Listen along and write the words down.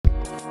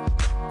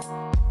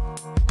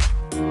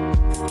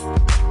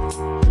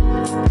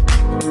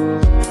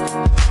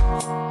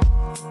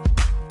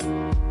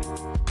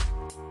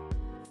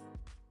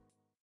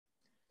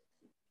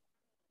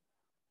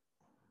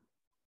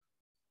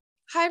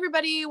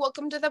everybody.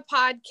 Welcome to the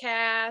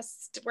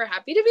podcast. We're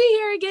happy to be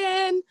here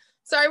again.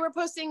 Sorry we're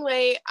posting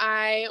late.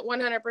 I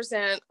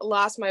 100%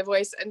 lost my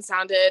voice and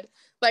sounded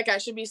like I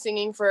should be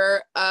singing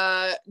for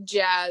a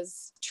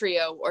jazz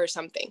trio or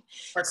something.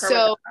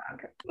 So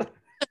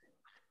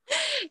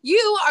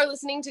you are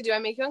listening to Do I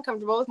Make You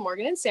Uncomfortable with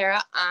Morgan and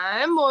Sarah.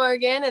 I'm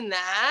Morgan and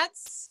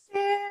that's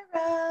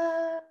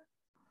Sarah.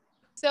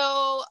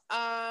 So,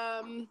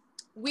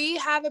 we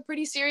have a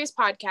pretty serious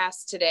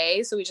podcast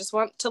today, so we just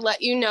want to let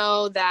you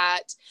know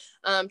that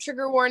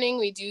trigger warning,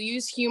 we do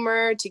use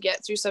humor to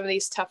get through some of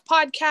these tough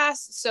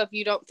podcasts. So if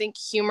you don't think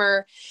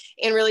humor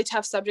and really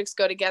tough subjects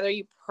go together,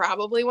 you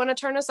probably want to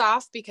turn us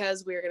off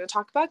because we're going to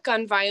talk about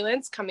gun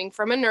violence coming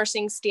from a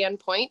nursing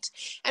standpoint.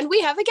 And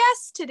we have a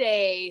guest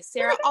today.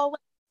 Sarah, I'll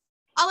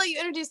let you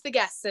introduce the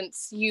guest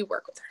since you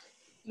work with her.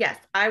 Yes,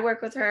 I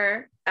work with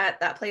her at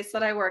that place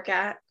that I work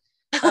at.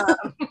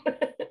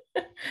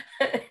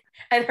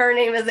 And her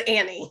name is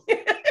Annie.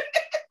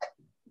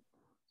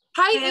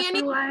 Hi, Hey, Annie.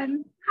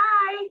 everyone.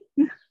 Hi.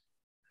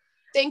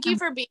 Thank you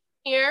for being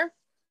here.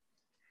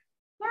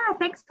 Yeah,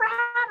 thanks for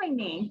having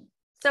me.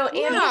 So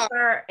Annie is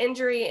our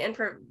injury and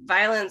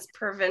violence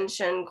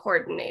prevention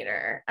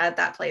coordinator at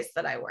that place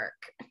that I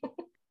work.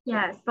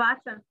 Yes,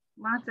 lots of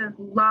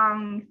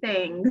long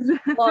things.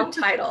 Long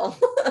title.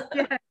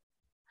 Yeah.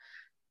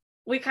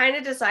 We kind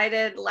of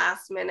decided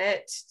last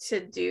minute to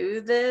do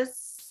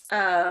this.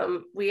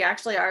 We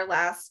actually, our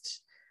last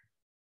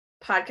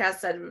podcast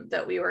said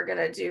that we were going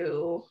to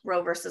do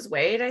Roe versus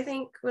Wade, I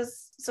think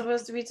was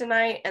supposed to be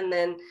tonight. And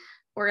then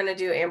we're going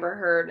to do Amber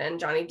Heard and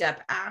Johnny Depp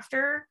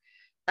after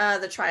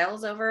the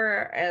trial's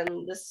over.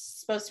 And this is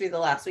supposed to be the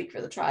last week for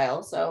the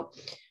trial. So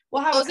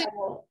we'll have a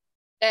couple.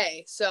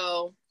 Day.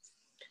 So,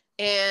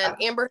 and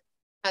Amber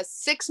has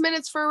 6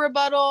 minutes for a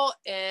rebuttal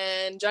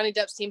and Johnny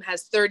Depp's team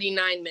has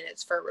 39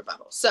 minutes for a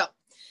rebuttal. So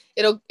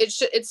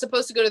it's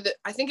supposed to go to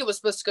I think it was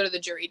supposed to go to the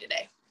jury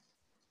today.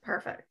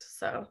 Perfect.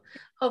 So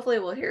hopefully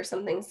we'll hear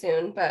something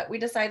soon, but we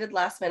decided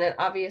last minute,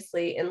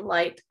 obviously in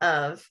light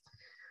of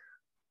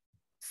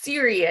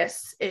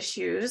serious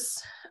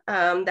issues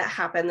that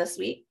happened this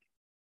week.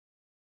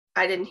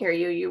 I didn't hear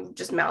you. You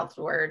just mouthed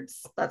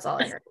words. That's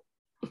all I heard.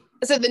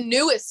 So the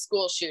newest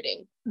school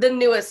shooting,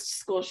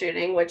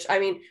 which, I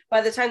mean, by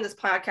the time this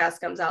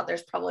podcast comes out,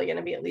 there's probably going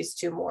to be at least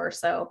 2 more.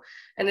 So,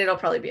 and it'll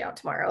probably be out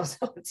tomorrow.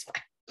 So it's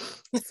fine.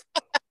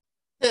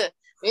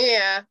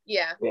 Yeah.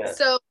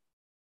 So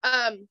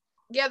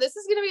this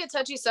is going to be a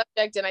touchy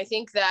subject, and I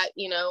think that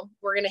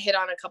we're going to hit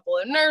on a couple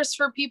of nerves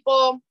for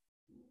people.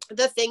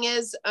 The thing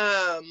is,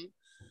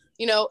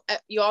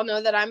 you all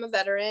know that I'm a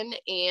veteran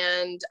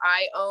and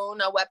I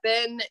own a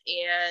weapon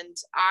and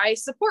I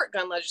support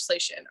gun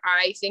legislation.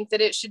 I think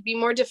that it should be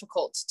more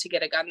difficult to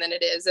get a gun than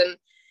it is, and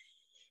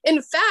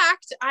in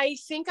fact I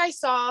think I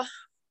saw,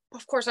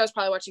 of course I was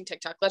probably watching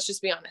TikTok, let's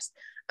just be honest,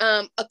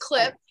 a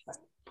clip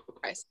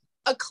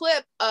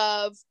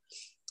of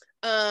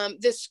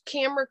this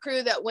camera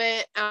crew that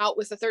went out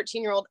with a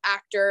 13-year-old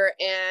actor,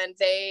 and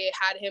they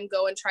had him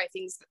go and try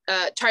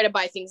to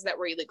buy things that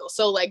were illegal.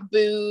 So like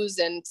booze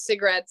and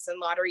cigarettes and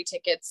lottery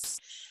tickets.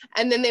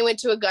 And then they went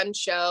to a gun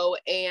show,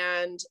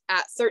 and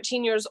at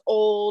 13 years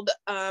old,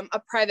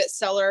 a private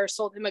seller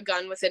sold him a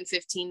gun within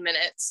 15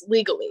 minutes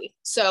legally.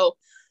 So,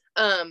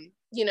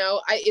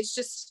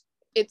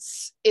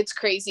 it's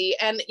crazy.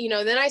 And,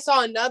 then I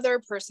saw another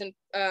person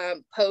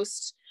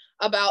post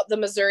about the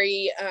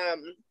Missouri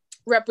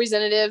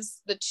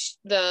representatives, I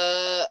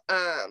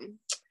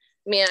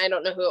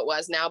don't know who it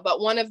was now, but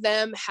one of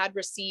them had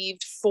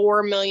received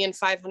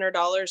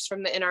 $4,500,000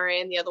 from the NRA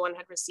and the other one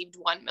had received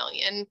 $1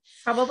 million.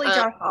 Probably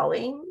Josh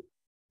Hawley.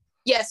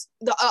 Yes,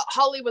 the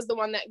Hawley was the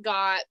one that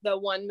got the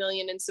 1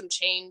 million and some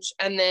change.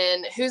 And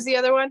then who's the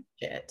other one?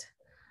 Shit,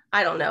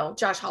 I don't know.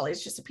 Josh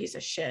Hawley's just a piece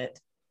of shit.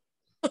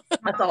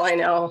 That's all I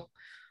know.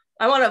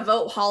 I want to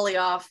vote Hawley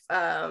off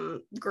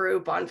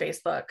group on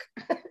Facebook.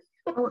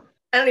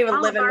 I don't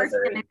even live in Missouri. All of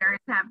our senators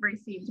have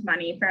received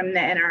money from the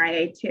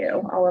NRA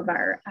too. All of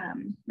our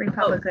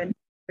Republican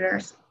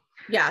senators.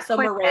 Yeah, so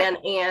Moran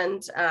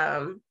and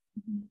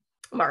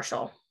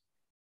Marshall.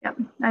 Yep,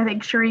 I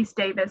think Sharice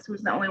Davis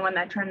was the only one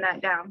that turned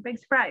that down. Big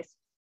surprise.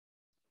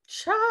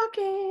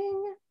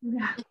 Shocking.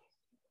 Yeah.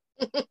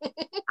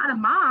 Not a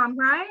mom,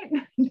 right?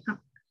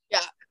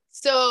 Yeah.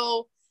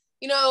 So,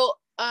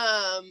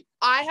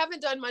 I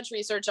haven't done much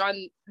research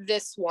on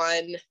this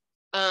one.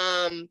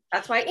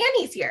 That's why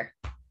Annie's here.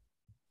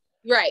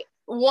 Right.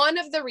 One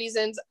of the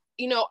reasons,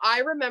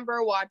 I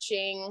remember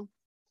watching,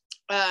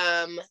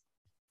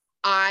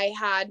 I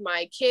had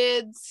my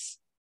kids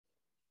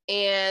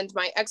and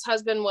my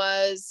ex-husband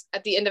was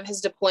at the end of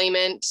his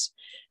deployment.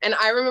 And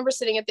I remember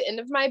sitting at the end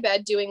of my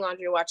bed doing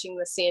laundry, watching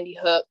the Sandy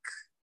Hook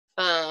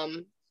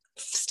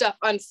stuff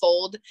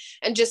unfold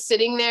and just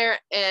sitting there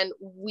and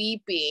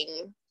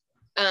weeping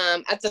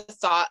at the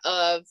thought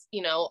of,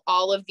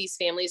 all of these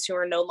families who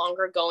are no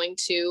longer going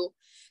to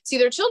see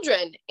their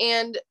children.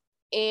 And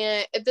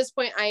at this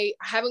point, I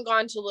haven't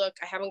gone to look,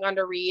 I haven't gone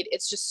to read.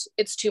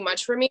 It's too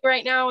much for me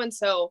right now. And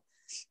so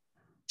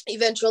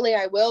eventually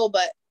I will,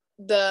 but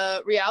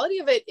the reality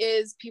of it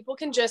is people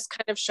can just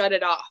kind of shut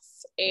it off.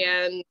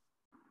 And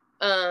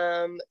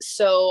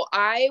so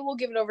I will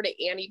give it over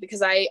to Annie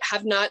because I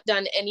have not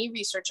done any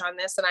research on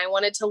this and I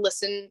wanted to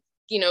listen,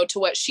 to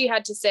what she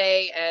had to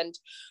say and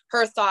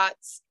her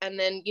thoughts. And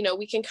then,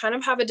 we can kind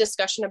of have a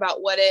discussion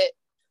about what it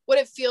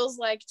feels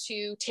like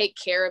to take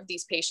care of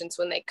these patients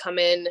when they come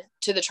in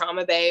to the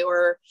trauma bay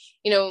or,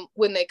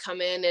 when they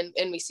come in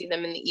and we see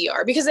them in the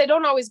ER because they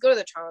don't always go to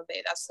the trauma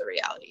bay. That's the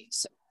reality.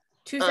 So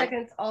 2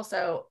 seconds.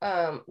 Also,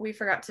 we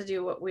forgot to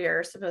do what we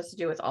are supposed to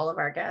do with all of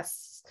our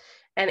guests.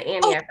 And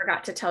Annie, I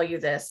forgot to tell you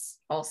this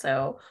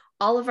also.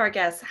 All of our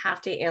guests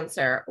have to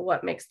answer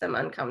what makes them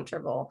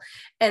uncomfortable.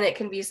 And it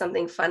can be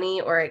something funny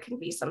or it can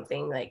be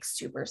something like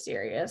super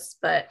serious.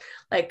 But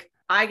like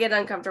I get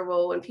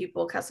uncomfortable when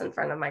people cuss in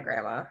front of my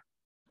grandma.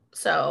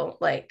 So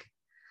like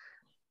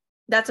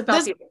that's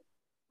about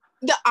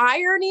the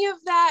irony of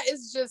that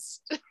is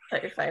just I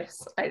don't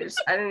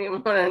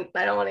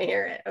want to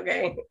hear it.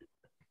 Okay.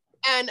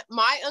 And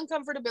my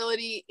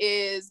uncomfortability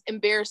is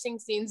embarrassing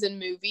scenes in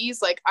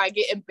movies. Like I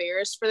get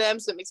embarrassed for them.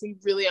 So it makes me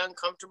really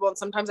uncomfortable. And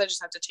sometimes I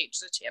just have to change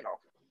the channel.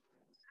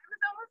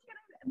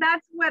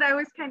 That's what I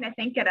was kind of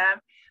thinking of.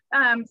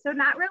 So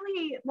not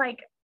really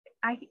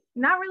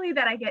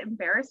that I get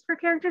embarrassed for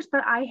characters,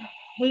 but I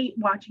hate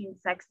watching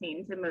sex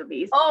scenes in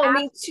movies. Oh,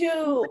 me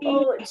too.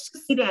 Oh,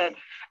 hate it.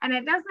 And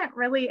it doesn't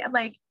really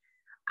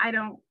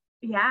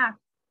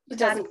it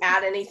doesn't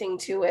add anything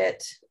to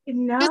it.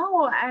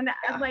 No, and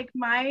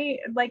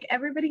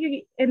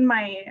everybody in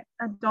my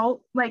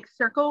adult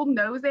circle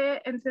knows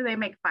it, and so they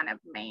make fun of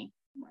me.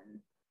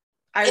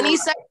 Any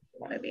sex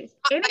movies,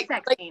 any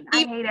sex scene, I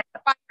hate it.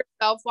 By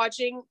yourself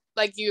watching,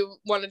 you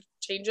want to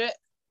change it?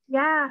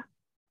 Yeah,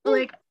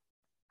 it's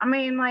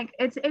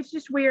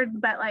just weird,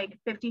 but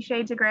 50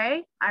 Shades of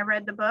Grey. I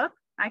read the book.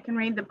 I can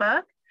read the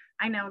book.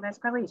 I know that's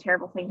probably a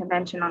terrible thing to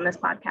mention on this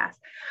podcast.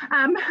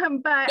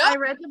 But I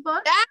read the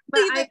book,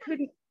 but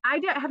I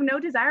have no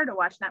desire to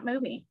watch that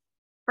movie.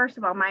 First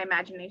of all, my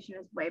imagination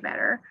is way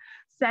better.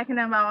 Second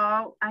of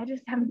all,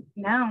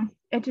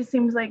 it just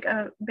seems like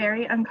a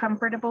very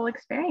uncomfortable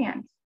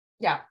experience.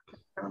 Yeah.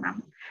 I don't know.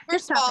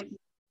 First of all,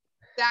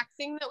 exact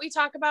thing that we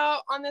talk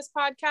about on this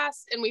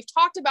podcast, and we've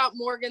talked about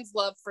Morgan's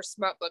love for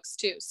smut books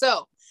too.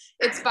 So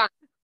it's fine.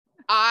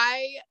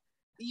 I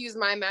use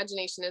my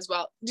imagination as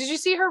well. Did you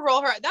see her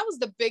roll her? That was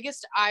the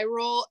biggest eye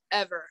roll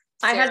ever.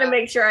 Sarah. I had to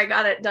make sure I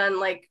got it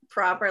done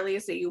properly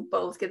so you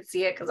both could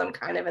see it because I'm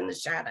kind of in the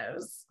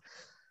shadows.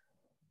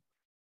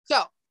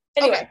 So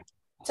anyway,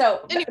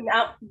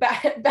 now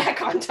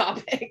back on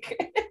topic.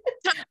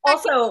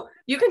 Also,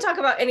 you can talk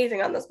about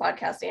anything on this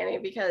podcast, Annie,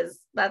 because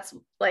that's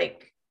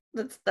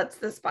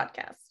this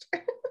podcast.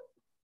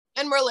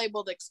 And we're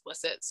labeled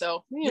explicit,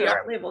 so we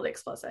are labeled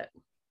explicit.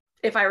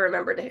 If I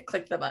remember to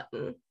click the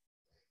button.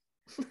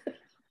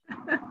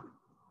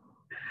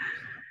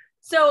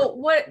 So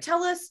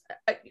tell us,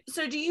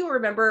 so do you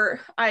remember,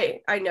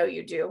 I know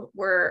you do,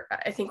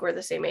 I think we're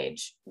the same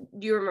age.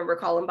 Do you remember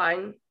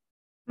Columbine?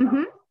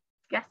 Mm-hmm.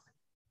 Yes,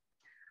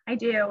 I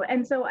do.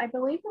 And so I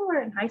believe we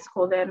were in high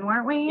school then,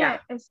 weren't we? Yeah.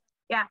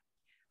 Yeah.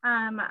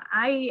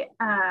 I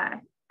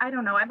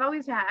don't know. I've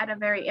always had a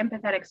very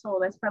empathetic soul.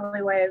 That's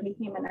probably why I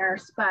became a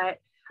nurse, but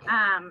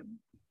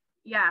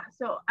yeah,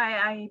 so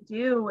I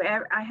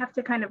have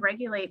to kind of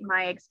regulate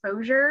my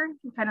exposure,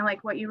 kind of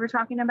like what you were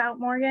talking about,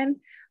 Morgan,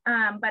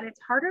 but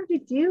it's harder to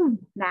do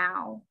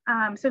now.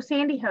 So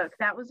Sandy Hook,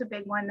 that was a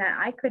big one that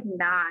I could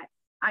not,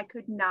 I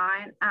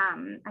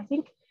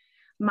think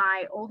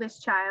my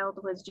oldest child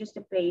was just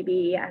a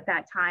baby at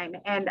that time,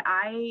 and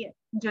I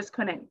just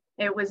couldn't,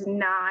 it was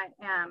not,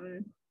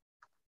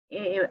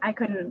 I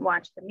couldn't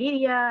watch the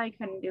media, I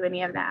couldn't do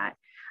any of that.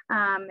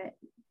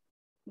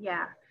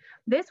 Yeah.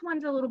 This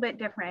one's a little bit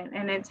different,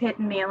 and it's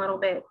hitting me a little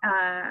bit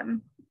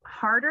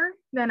harder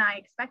than I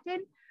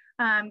expected,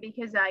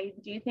 because I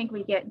do think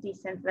we get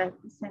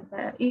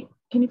desensitized.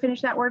 Can you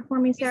finish that word for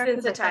me, Sarah?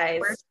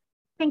 Desensitized.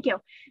 Thank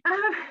you.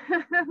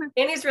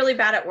 Annie's really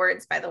bad at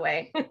words, by the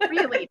way.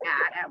 Really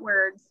bad at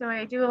words. So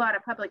I do a lot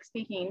of public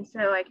speaking,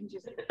 so I can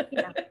just,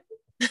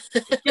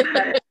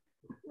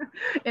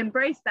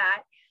 embrace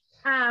that.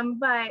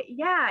 But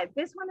yeah,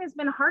 this one has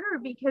been harder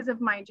because of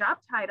my job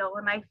title,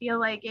 and I feel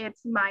like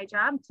it's my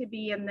job to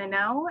be in the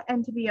know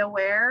and to be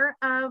aware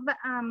of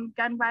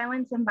gun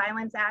violence and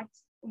violence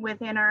acts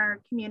within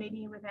our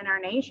community, within our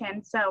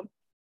nation. So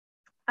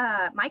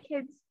my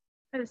kids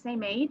are the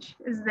same age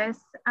as this,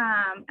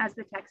 as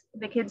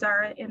the kids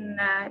are in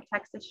the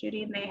Texas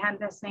shooting. They had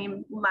the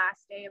same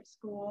last day of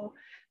school.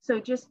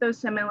 So just those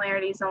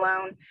similarities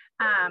alone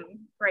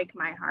break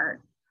my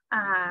heart.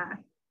 I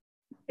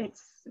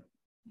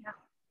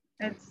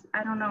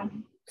don't know.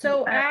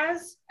 So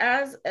as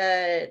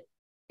a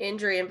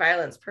injury and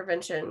violence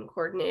prevention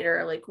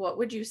coordinator, what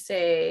would you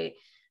say?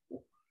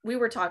 We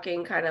were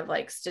talking kind of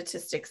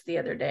statistics the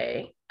other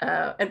day.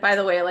 And by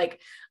the way,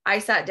 I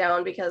sat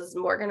down because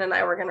Morgan and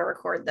I were going to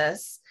record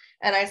this,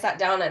 and I sat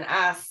down and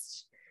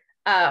asked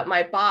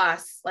my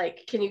boss,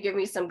 like, can you give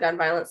me some gun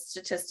violence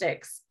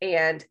statistics?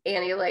 And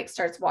Annie like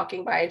starts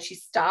walking by and she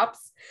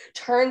stops,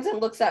 turns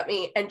and looks at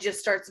me and just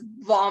starts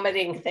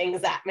vomiting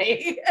things at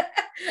me.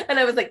 And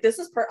I was like, this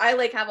is I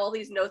like have all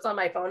these notes on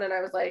my phone, and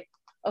I was like,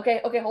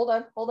 okay, hold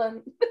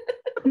on.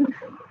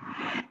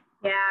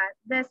 Yeah,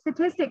 the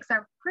statistics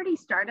are pretty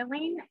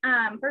startling.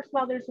 First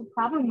of all, there's a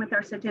problem with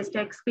our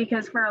statistics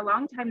because for a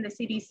long time, the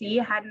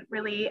CDC hadn't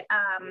really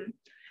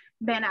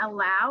been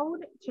allowed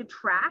to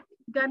track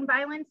gun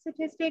violence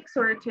statistics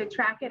or to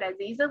track it as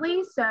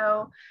easily.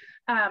 So,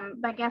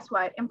 but guess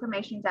what?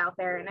 Information's out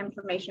there and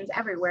information's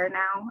everywhere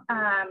now.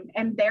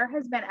 And there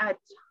has been a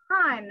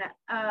ton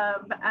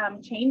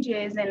of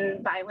changes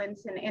in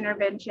violence and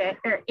intervention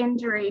or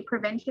injury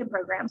prevention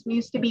programs. We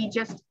used to be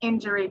just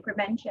injury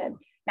prevention.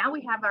 Now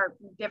we have our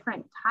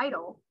different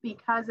title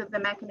because of the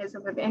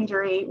mechanism of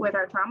injury with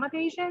our trauma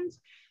patients.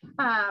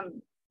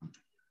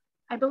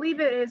 I believe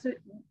it is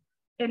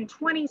in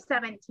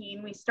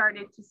 2017, we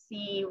started to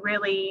see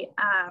really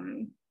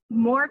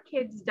more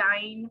kids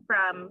dying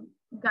from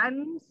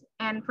guns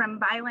and from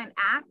violent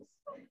acts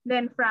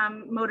than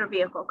from motor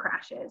vehicle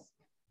crashes.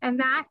 And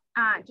that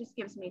just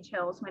gives me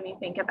chills when you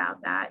think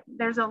about that.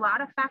 There's a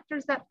lot of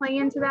factors that play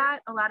into that,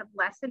 a lot of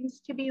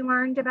lessons to be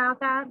learned about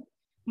that.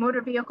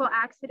 Motor vehicle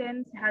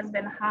accidents has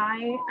been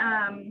high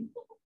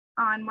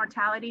on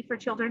mortality for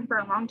children for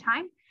a long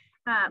time.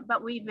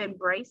 But we've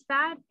embraced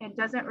that. It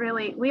doesn't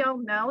really, we all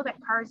know that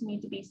cars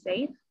need to be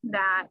safe,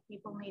 that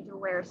people need to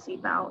wear a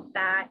seatbelt,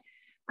 that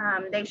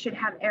they should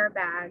have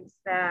airbags,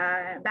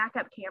 the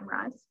backup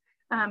cameras.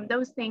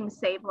 Those things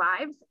save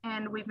lives,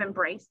 and we've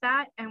embraced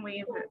that. And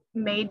we've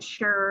made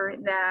sure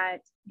that,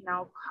 you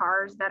know,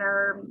 cars that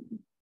are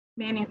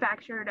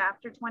manufactured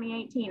after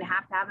 2018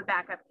 have to have a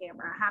backup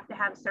camera, have to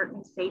have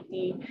certain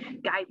safety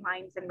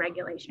guidelines and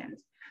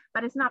regulations.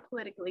 But it's not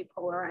politically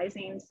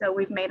polarizing, so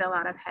we've made a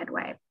lot of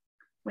headway.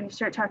 When you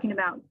start talking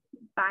about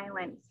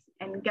violence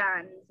and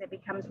guns, it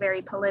becomes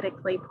very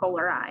politically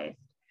polarized.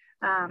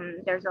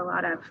 There's a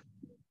lot of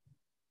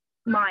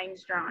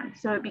lines drawn,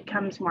 so it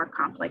becomes more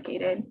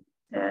complicated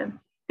to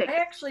fix. I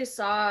actually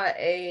saw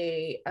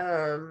a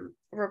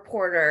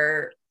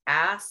reporter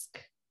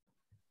ask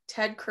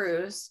Ted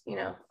Cruz, you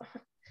know,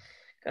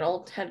 good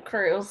old Ted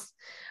Cruz,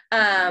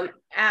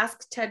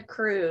 asked Ted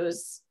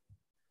Cruz,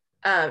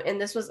 and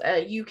this was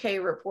a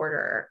UK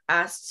reporter,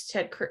 asked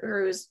Ted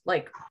Cruz,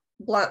 like,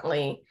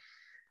 bluntly,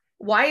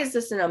 why is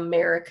this an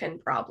American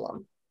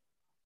problem?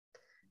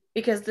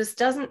 Because this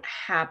doesn't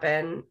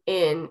happen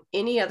in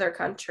any other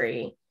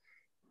country.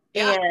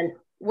 Yeah. And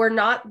we're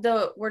not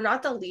the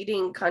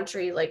leading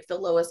country, like the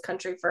lowest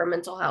country for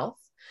mental health.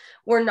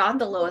 We're not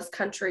the lowest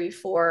country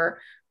for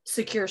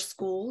secure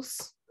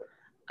schools.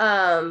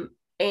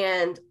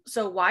 And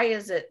so why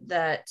is it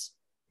that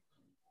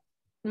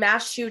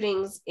mass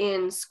shootings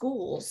in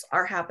schools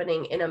are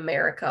happening in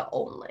America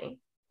only?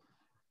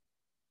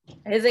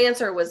 His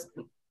answer was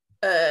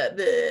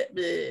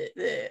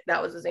that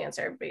was his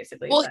answer,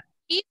 basically. Well,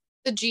 he's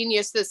the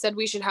genius that said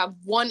we should have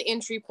one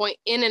entry point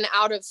in and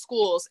out of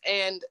schools,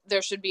 and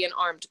there should be an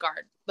armed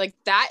guard. Like,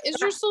 that is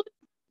your solution.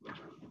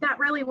 That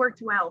really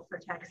worked well for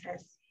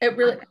Texas. It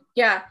really,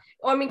 yeah.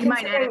 Well, I mean,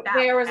 considering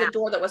there was a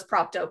door that was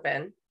propped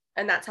open,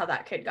 and that's how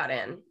that kid got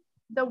in.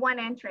 The one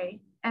entry,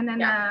 and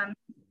then yeah.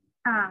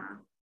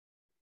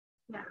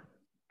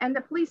 And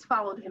the police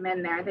followed him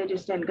in there. They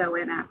just didn't go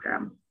in after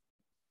him.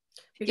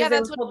 Because they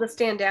were told to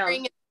stand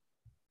down.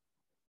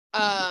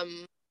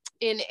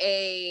 In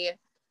a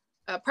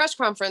press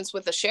conference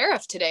with the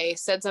sheriff today,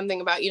 said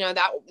something about, you know,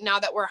 that now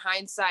that we're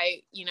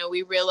hindsight, you know,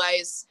 we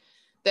realize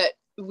that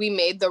we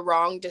made the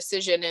wrong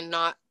decision in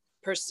not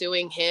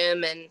pursuing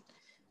him.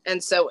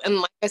 And so, and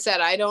like I said,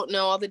 I don't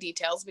know all the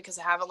details because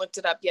I haven't looked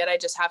it up yet. I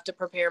just have to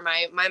prepare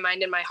my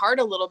mind and my heart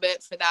a little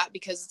bit for that,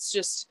 because it's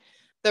just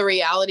the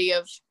reality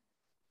of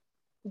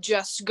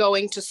just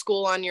going to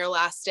school on your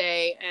last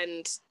day,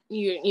 and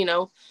you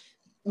know,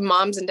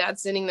 moms and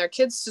dads sending their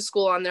kids to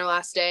school on their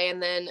last day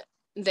and then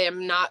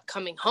them not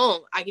coming home.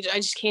 I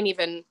just can't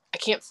even, I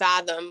can't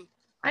fathom.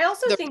 I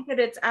also think that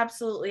it's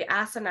absolutely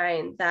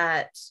asinine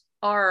that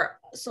our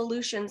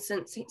solution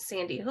since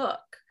Sandy Hook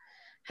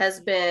has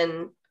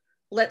been,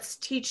 let's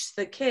teach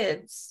the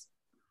kids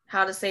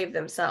how to save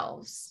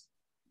themselves.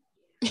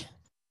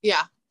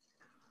 Yeah.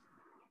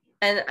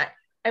 And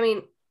I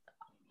mean,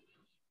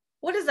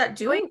 what is that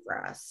doing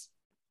for us?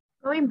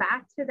 Going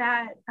back to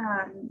that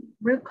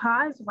root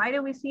cause, why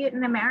do we see it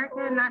in America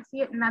and not see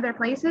it in other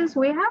places?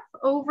 We have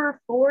over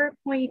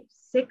 4.6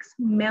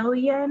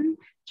 million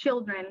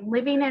children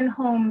living in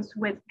homes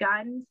with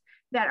guns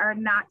that are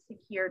not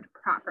secured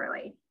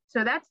properly.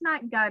 So that's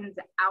not guns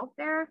out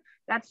there.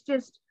 That's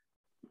just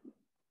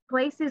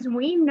places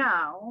we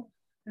know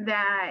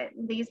that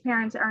these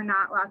parents are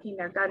not locking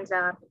their guns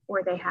up,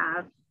 or they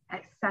have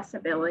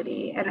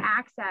accessibility and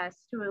access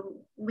to a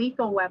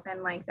lethal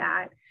weapon like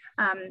that.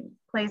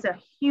 Plays a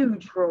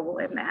huge role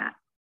in that.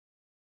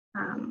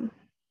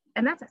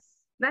 And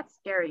that's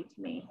scary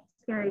to me.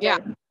 Scary. Yeah,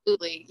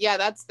 absolutely. Yeah,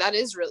 that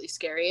is really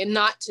scary, and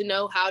not to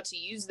know how to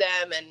use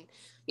them. And,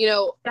 you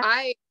know,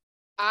 yeah.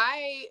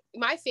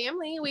 my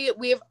family,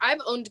 I've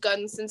owned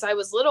guns since I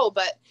was little,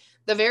 but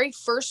the very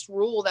first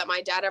rule that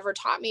my dad ever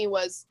taught me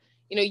was,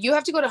 you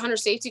have to go to hunter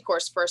safety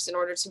course first in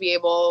order to be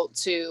able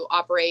to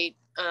operate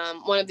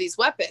one of these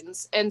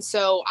weapons. And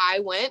so I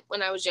went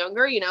when I was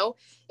younger.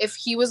 If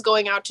he was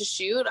going out to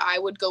shoot, I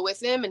would go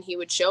with him and he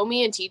would show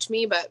me and teach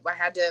me, but I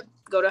had to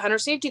go to hunter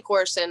safety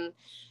course and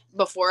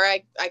before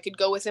I could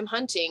go with him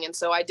hunting. And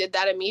so I did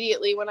that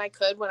immediately when I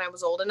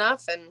was old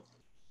enough. And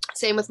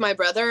same with my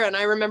brother. And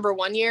I remember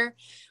one year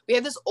we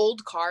had this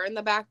old car in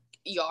the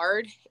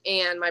backyard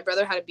and my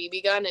brother had a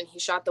BB gun and he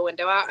shot the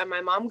window out and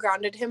my mom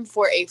grounded him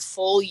for a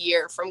full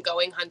year from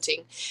going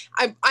hunting.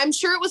 I'm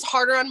sure it was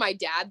harder on my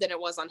dad than it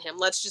was on him.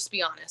 Let's just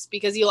be honest,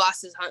 because he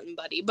lost his hunting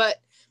buddy.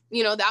 But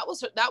that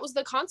was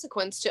the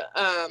consequence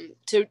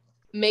to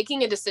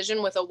making a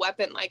decision with a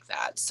weapon like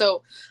that.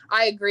 So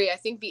I agree. I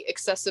think the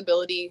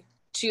accessibility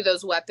to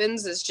those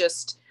weapons is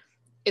just,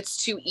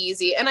 it's too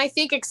easy. And I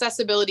think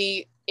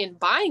accessibility in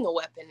buying a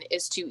weapon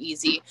is too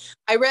easy.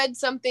 I read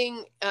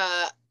something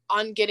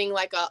on getting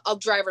like a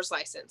driver's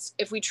license.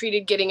 If we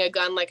treated getting a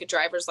gun like a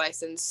driver's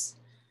license,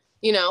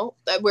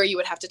 where you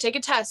would have to take a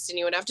test and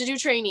you would have to do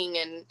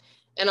training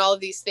and all of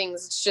these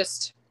things. It's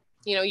just,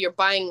 you're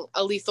buying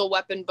a lethal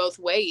weapon both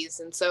ways.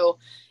 And so,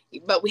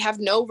 but we have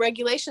no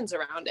regulations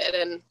around it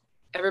and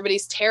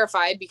everybody's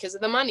terrified because of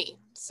the money.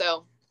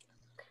 So.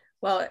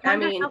 Well, I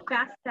wonder how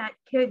fast that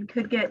kid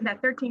could get,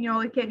 that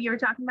 13-year-old kid you were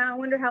talking about, I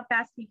wonder how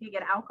fast he could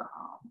get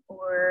alcohol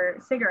or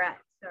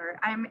cigarettes or,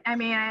 I'm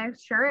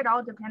sure it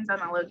all depends on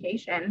the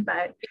location,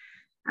 but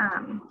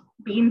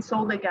being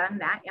sold a gun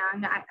that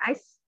young, I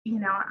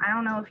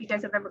don't know if you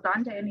guys have ever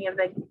gone to any of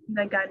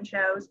the gun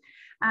shows,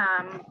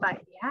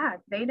 but yeah,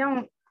 they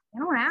don't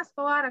ask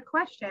a lot of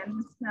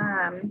questions.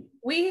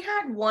 We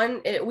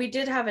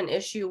did have an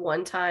issue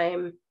one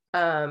time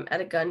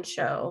at a gun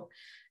show.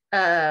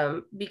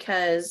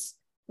 Because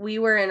we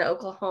were in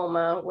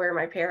Oklahoma where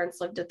my parents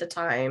lived at the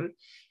time,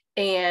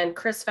 and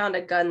Chris found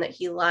a gun that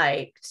he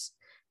liked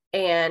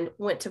and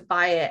went to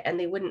buy it, and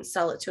they wouldn't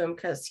sell it to him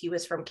because he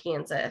was from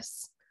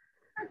Kansas.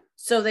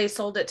 So they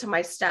sold it to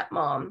my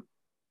stepmom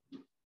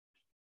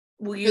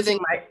using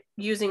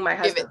my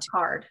husband's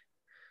card.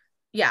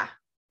 Yeah.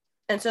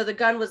 And so the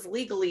gun was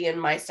legally in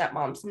my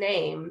stepmom's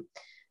name.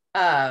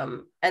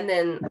 And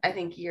then I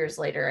think years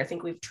later, I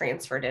think we've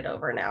transferred it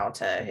over now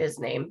to his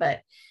name,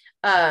 but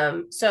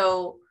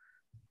so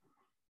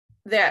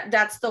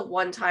that's the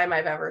one time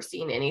I've ever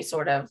seen any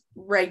sort of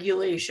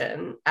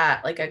regulation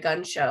at like a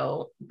gun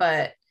show.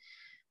 But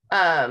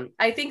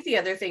I think the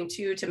other thing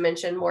too to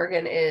mention,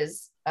 Morgan,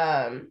 is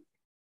when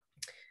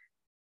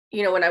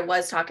I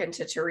was talking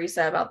to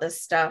Teresa about this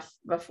stuff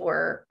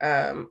before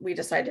we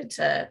decided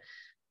to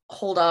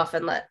hold off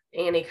and let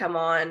Annie come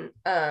on,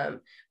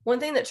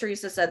 one thing that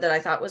Teresa said that I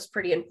thought was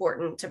pretty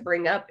important to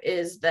bring up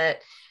is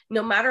that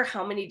no matter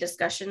how many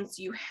discussions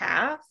you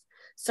have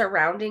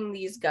surrounding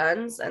these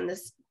guns and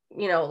this,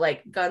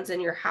 like guns in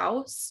your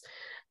house,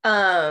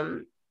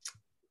 that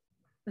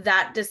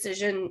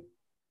decision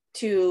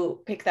to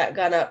pick that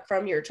gun up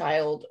from your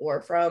child or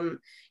from,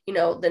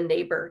 the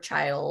neighbor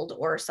child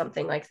or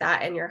something like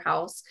that in your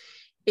house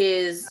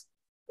is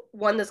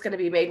one that's going to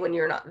be made when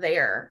you're not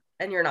there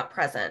and you're not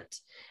present.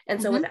 And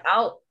so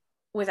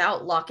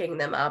without locking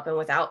them up and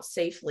without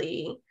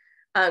safely,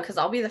 because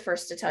I'll be the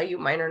first to tell you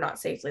mine are not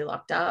safely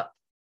locked up.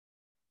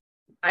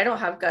 I don't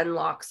have gun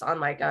locks on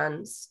my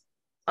guns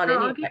on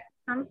any.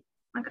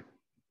 Okay.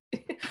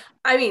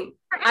 I mean,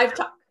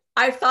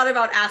 I've thought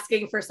about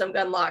asking for some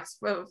gun locks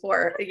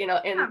before,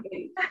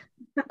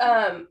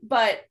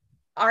 but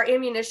our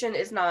ammunition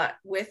is not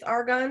with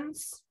our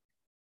guns,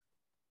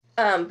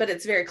 but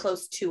it's very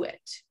close to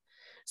it.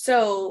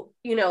 So,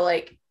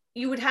 like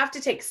you would have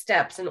to take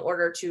steps in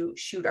order to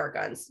shoot our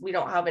guns. We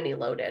don't have any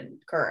loaded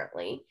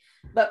currently,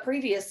 but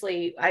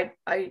previously I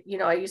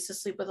used to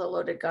sleep with a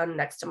loaded gun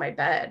next to my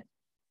bed.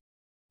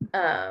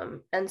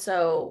 And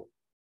so,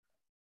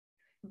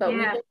 but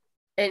yeah.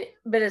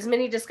 But as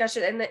many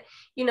discussion and that,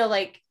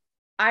 like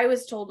I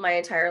was told my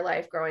entire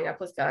life growing up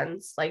with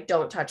guns, like,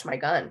 don't touch my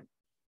gun.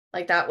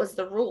 Like that was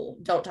the rule.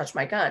 Don't touch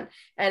my gun.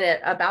 And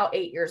at about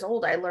 8 years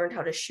old, I learned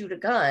how to shoot a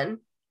gun,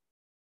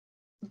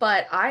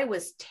 but I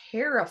was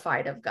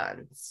terrified of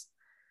guns.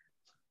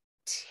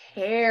 The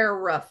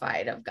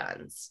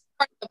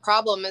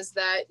problem is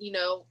that,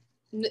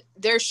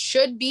 there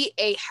should be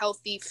a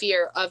healthy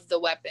fear of the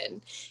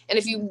weapon. And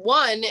if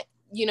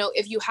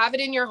if you have it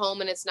in your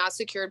home and it's not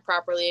secured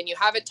properly and you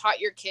haven't taught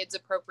your kids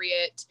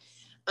appropriate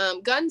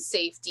gun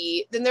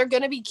safety, then they're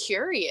going to be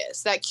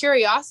curious. That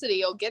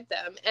curiosity will get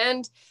them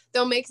and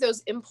they'll make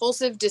those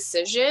impulsive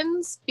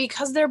decisions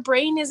because their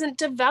brain isn't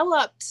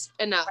developed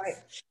enough. Right.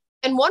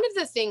 And one of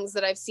the things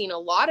that I've seen a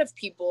lot of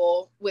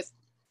people with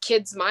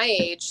kids my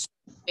age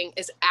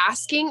is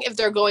asking if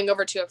they're going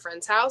over to a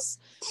friend's house,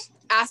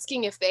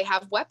 asking if they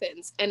have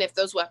weapons and if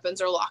those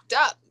weapons are locked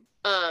up.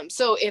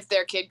 So if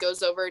their kid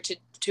goes over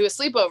to a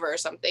sleepover or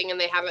something and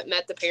they haven't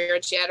met the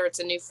parents yet, or it's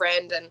a new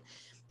friend and,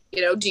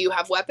 do you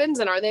have weapons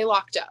and are they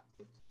locked up?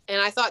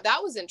 And I thought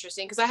that was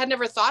interesting because I had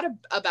never thought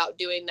about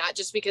doing that,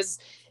 just because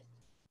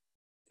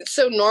it's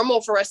so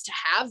normal for us to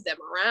have them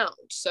around.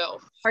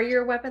 So are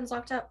your weapons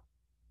locked up?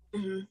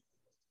 mm-hmm.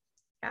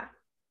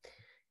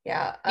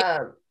 Yeah.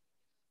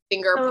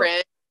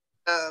 Fingerprint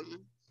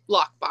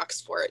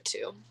lockbox for it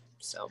too.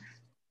 So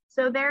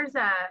there's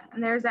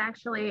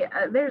actually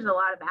there's a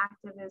lot of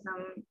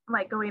activism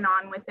like going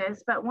on with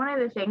this, but one of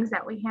the things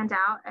that we hand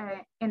out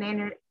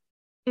in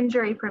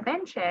injury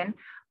prevention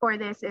for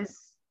this is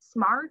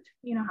SMART.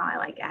 You know how I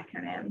like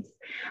acronyms,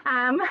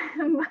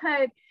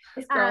 but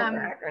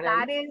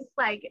that is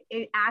like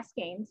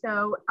asking.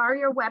 So are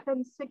your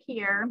weapons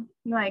secure?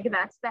 Like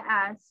that's the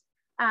S.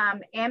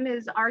 M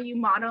is, are you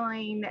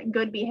modeling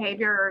good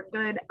behavior or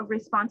good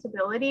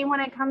responsibility when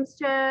it comes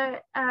to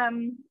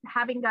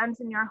having guns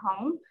in your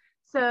home?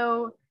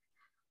 So,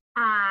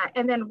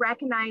 and then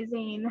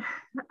recognizing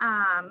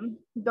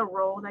the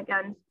role that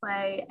guns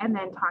play, and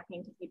then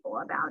talking to people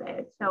about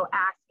it. So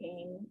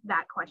asking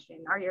that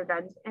question, are your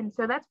guns? And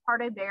so that's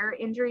part of their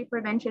injury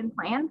prevention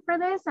plan for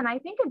this. And I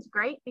think it's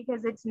great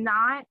because it's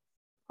not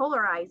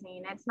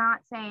polarizing. It's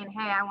not saying,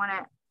 hey,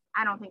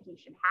 I don't think you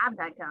should have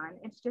that gun.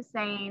 It's just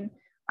saying,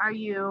 are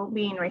you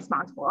being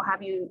responsible?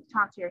 Have you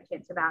talked to your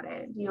kids about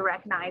it? Do you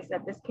recognize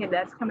that this kid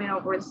that's coming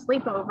over to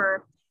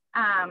sleepover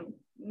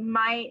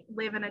might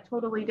live in a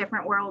totally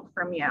different world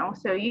from you?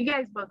 So you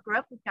guys both grew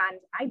up with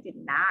guns. I did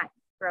not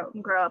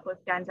grow up with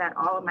guns at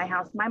all in my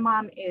house. My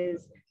mom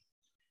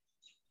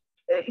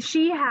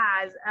she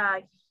has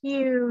a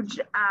huge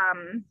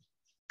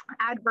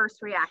adverse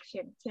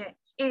reaction to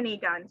any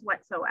guns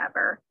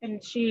whatsoever.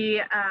 And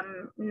she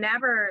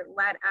never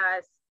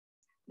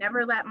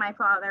let my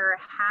father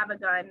have a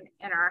gun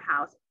in our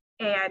house.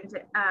 And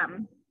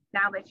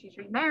now that she's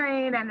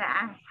remarried and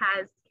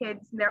has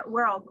kids,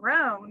 we're all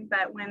grown.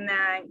 But when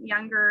my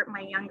younger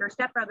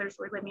stepbrothers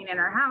were living in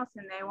our house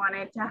and they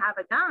wanted to have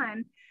a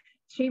gun,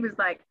 she was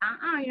like,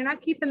 you're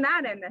not keeping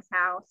that in this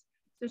house.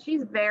 So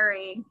she's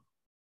very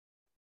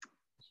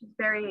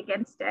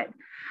against it.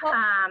 Well,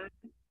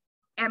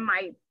 and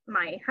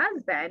my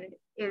husband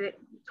is a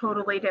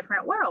totally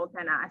different world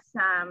than us.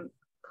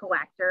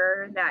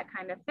 Collector, that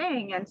kind of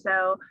thing. And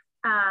so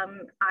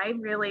I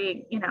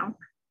really,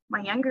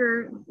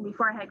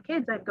 before I had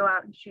kids, I'd go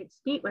out and shoot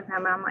skeet with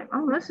him. I'm like,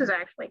 oh, this is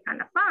actually kind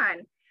of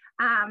fun.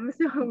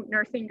 So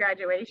nursing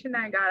graduation,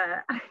 I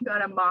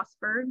got a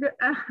Mossberg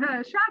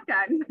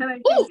shotgun,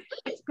 and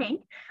it's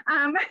pink.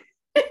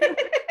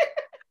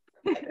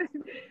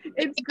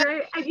 It's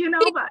great,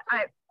 but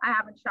I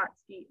haven't shot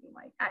skeet, and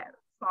like I have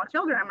small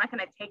children. I'm not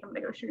going to take them to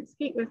go shoot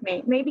skeet with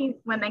me. Maybe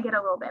when they get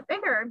a little bit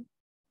bigger,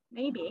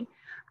 maybe.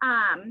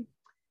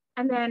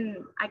 And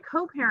then I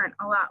co-parent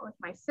a lot with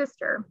my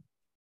sister.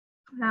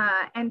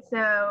 And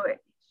so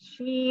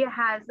she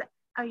has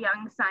a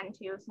young son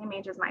too, same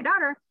age as my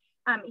daughter.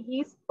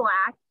 He's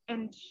Black,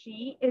 and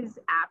she is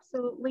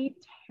absolutely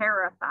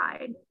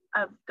terrified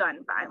of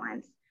gun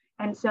violence.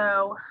 And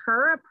so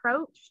her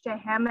approach to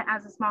him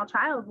as a small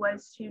child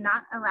was to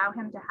not allow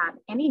him to have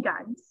any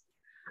guns.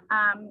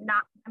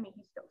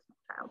 He's still a small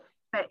child,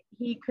 but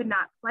he could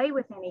not play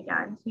with any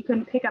guns. He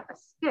couldn't pick up a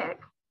stick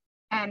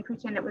and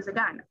pretend it was a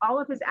gun. All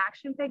of his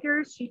action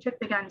figures, she took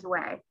the guns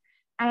away.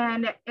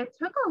 And it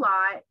took a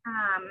lot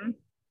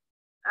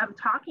of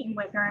talking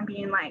with her and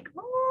being like,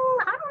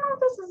 I don't know if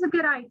this is a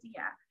good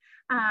idea.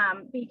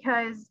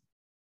 Because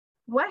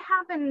what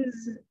happens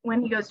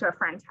when he goes to a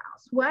friend's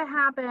house? What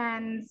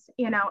happens,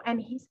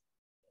 and he's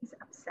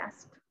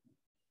obsessed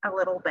a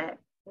little bit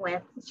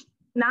with,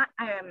 not,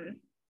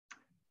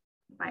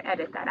 I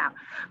edit that out,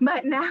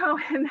 but now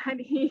that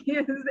he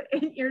is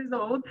 8 years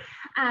old,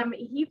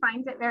 he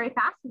finds it very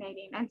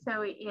fascinating.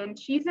 And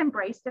she's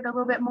embraced it a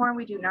little bit more.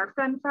 We do Nerf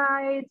gun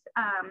rides.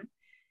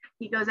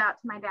 He goes out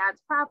to my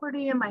dad's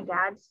property, and my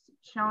dad's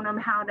shown him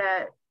how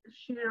to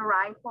shoot a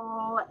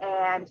rifle,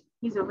 and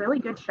he's a really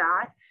good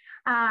shot.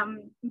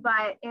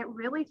 But it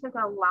really took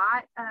a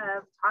lot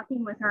of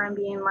talking with her and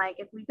being like,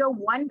 if we go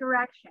one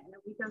direction,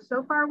 if we go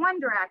so far one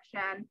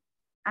direction,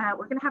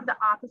 we're going to have the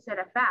opposite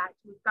effect.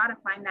 We've got to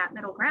find that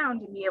middle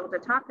ground and be able to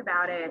talk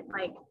about it.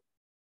 Like,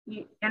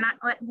 you're not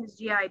letting his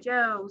G.I.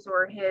 Joes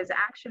or his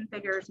action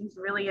figures, he's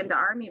really into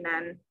Army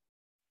men.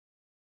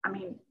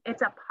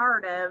 It's a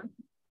part of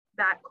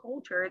that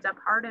culture. It's a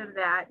part of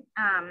that.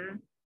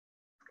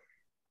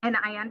 And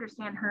I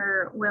understand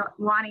her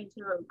wanting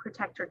to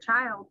protect her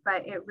child,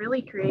 but it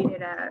really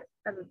created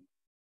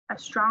a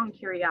strong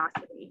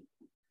curiosity.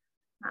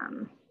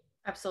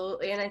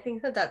 Absolutely. And I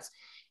think that's,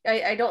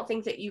 I don't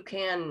think that you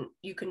can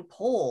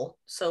pull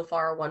so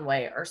far one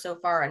way or so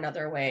far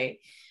another way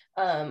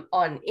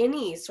on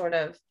any sort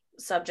of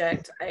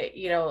subject.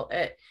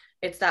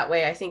 It's that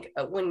way. I think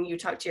when you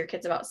talk to your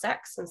kids about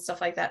sex and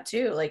stuff like that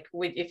too, like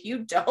if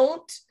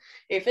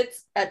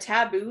it's a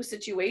taboo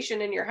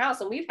situation in your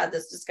house, and we've had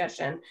this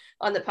discussion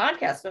on the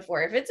podcast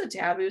before, if it's a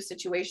taboo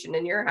situation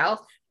in your house,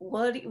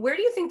 where do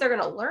you think they're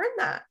going to learn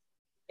that?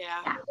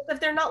 Yeah. If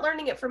they're not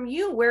learning it from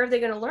you, where are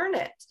they going to learn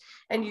it?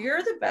 And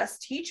you're the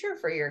best teacher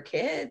for your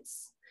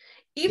kids.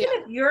 Even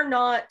if you're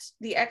not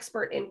the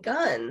expert in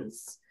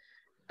guns,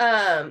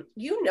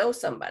 you know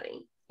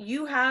somebody.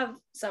 You have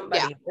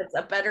somebody that's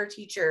a better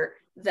teacher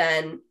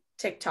than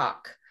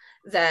TikTok,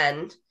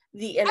 than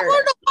the internet. I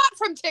learned a lot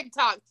from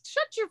TikTok.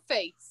 Shut your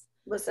face.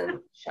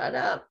 Listen, shut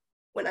up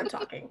when I'm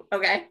talking,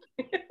 okay?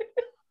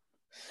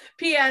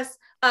 P.S.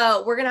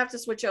 We're gonna have to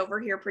switch over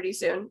here pretty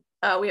soon.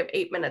 We have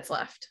 8 minutes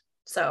left,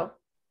 so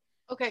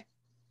okay.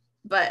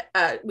 But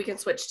we can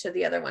switch to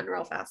the other one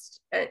real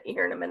fast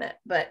here in a minute.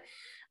 But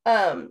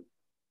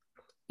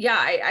yeah,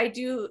 I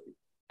do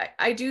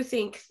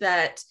think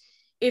that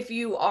if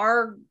you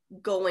are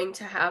going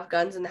to have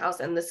guns in the house,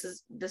 and this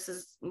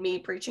is me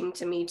preaching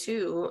to me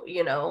too,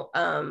 you know,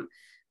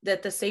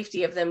 that the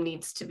safety of them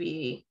needs to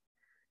be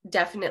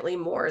definitely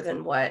more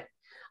than what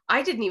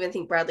I didn't even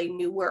think Bradley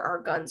knew where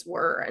our guns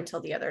were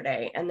until the other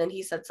day. And then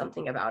he said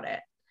something about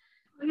it.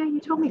 Oh yeah, you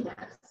told me this.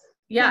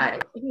 Yeah.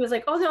 He was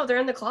like, oh no, they're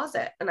in the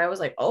closet. And I was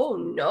like, oh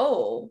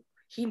no,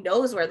 he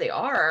knows where they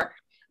are.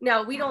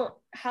 Now we don't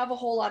have a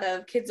whole lot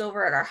of kids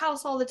over at our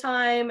house all the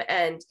time.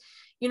 And,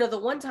 you know, the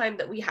one time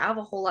that we have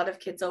a whole lot of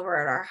kids over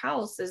at our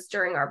house is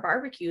during our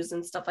barbecues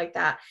and stuff like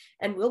that.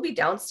 And we'll be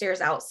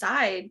downstairs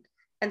outside.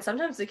 And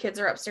sometimes the kids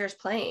are upstairs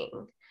playing.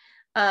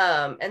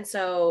 And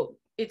so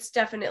it's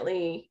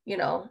definitely, you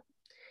know,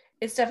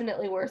 it's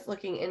definitely worth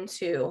looking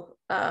into.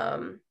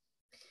 I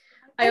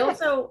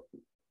also,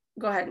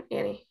 go ahead,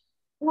 Annie.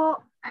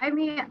 Well, I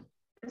mean,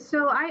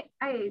 so I,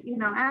 you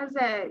know,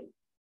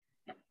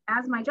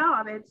 as my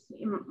job, it's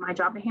my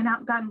job to hand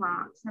out gun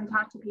locks and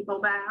talk to people,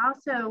 but I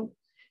also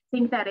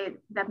think that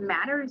the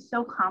matter is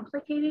so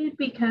complicated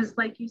because,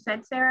 like you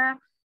said, Sarah,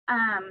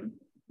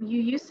 you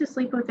used to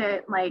sleep with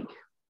it, like,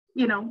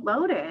 you know,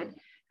 loaded.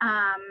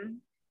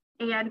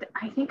 And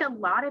I think a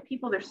lot of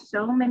people, there's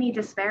so many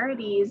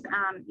disparities.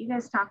 You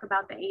guys talk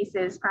about the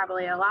ACEs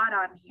probably a lot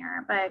on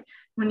here, but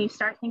when you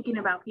start thinking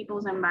about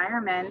people's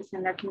environments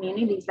and their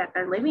communities that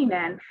they're living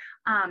in,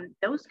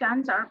 those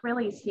guns aren't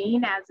really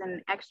seen as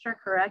an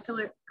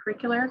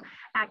extracurricular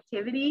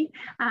activity.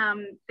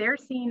 They're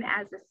seen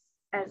as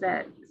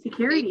a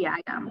security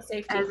item,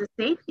 as a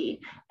safety.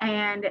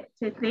 And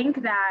to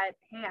think that,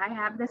 hey, I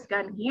have this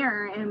gun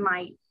here in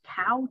my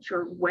couch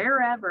or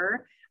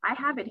wherever, I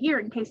have it here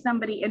in case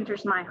somebody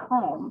enters my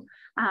home.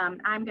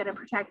 I'm going to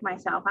protect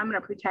myself. I'm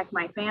going to protect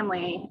my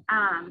family.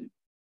 And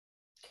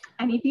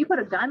if you put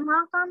a gun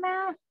lock on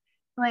that,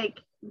 like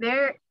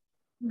okay,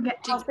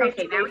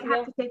 now we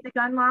have to take the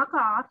gun lock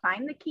off,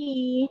 find the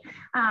key,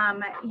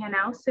 you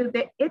know, so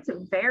that it's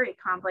very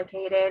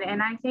complicated.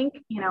 And I think,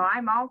 you know,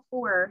 I'm all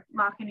for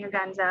locking your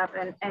guns up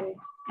and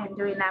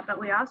doing that, but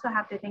we also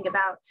have to think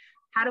about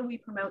how do we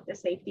promote the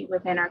safety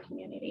within our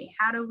community?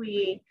 How do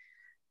we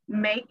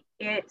make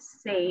it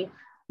safe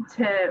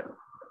to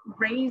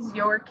raise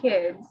your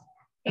kids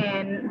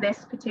in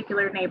this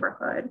particular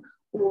neighborhood?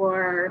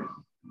 Or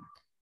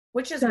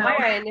which is why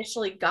I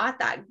initially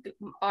got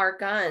our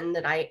gun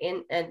that I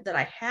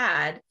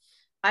had.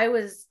 I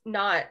was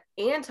not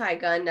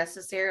anti-gun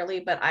necessarily,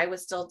 but I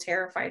was still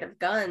terrified of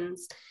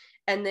guns.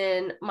 And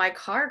then my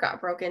car got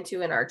broke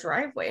into in our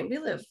driveway, and we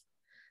live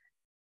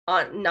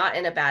not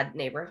in a bad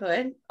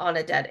neighborhood, on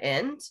a dead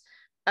end.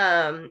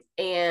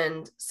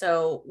 And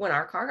so when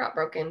our car got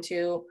broke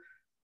into,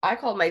 I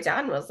called my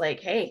dad and was like,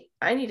 hey,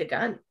 I need a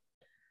gun.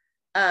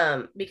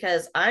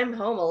 Because I'm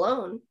home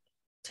alone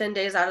 10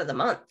 days out of the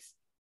month.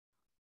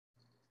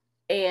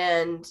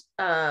 And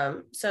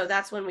so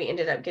that's when we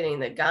ended up getting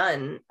the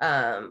gun,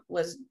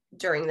 was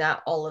during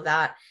all of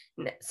that.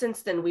 And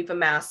since then, we've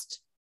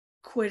amassed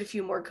quite a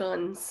few more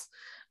guns.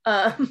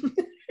 But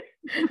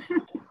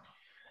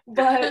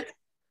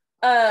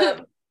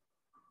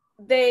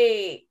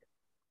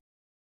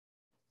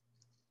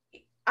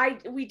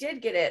we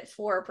did get it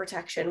for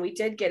protection. We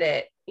did get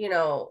it, you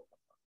know,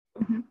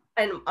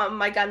 and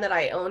my gun that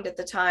I owned at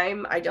the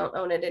time, I don't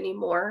own it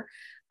anymore.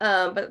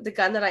 But the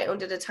gun that I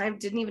owned at the time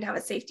didn't even have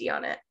a safety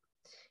on it.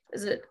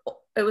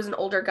 It was an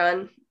older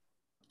gun.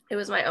 It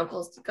was my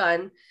uncle's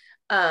gun.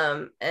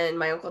 And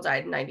my uncle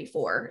died in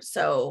 1994.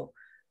 So,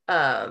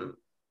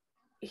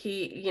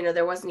 you know,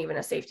 there wasn't even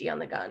a safety on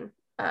the gun.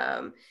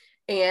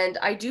 And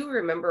I do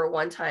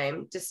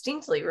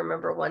distinctly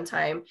remember one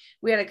time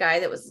we had a guy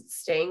that was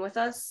staying with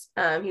us.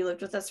 He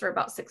lived with us for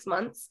about 6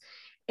 months,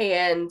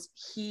 and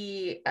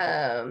he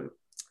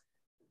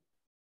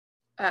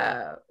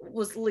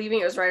was leaving.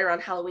 It was right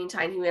around Halloween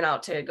time. He went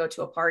out to go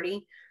to a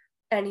party,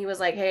 and he was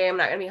like, hey, I'm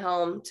not gonna be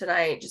home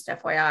tonight, just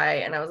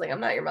FYI. And I was like,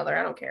 I'm not your mother,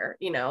 I don't care,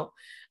 you know.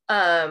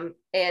 And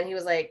he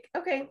was like,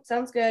 okay,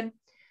 sounds good.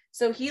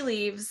 So he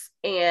leaves,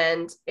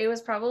 and it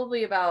was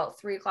probably about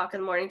 3 o'clock in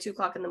the morning, 2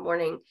 o'clock in the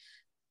morning.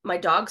 My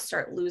dogs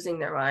start losing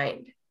their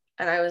mind.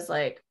 And I was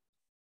like,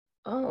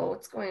 oh,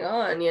 what's going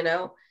on, you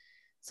know?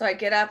 So I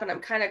get up and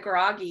I'm kind of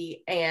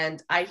groggy,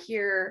 and I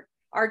hear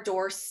our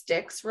door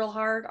sticks real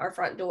hard, our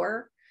front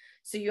door.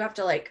 So you have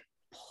to like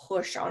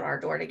push on our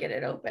door to get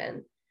it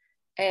open.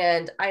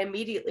 And I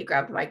immediately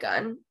grabbed my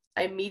gun.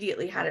 I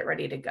immediately had it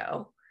ready to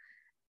go.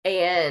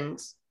 And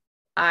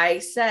I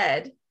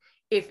said,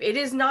 if it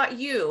is not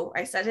you,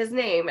 I said his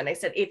name, and I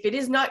said, if it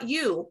is not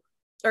you,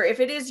 or if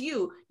it is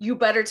you, you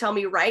better tell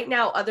me right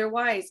now.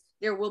 Otherwise,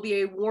 there will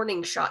be a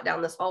warning shot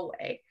down this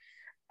hallway.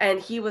 And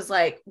he was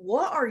like,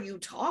 what are you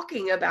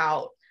talking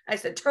about? I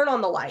said, turn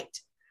on the light.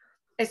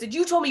 I said,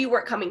 you told me you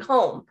weren't coming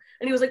home.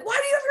 And he was like, why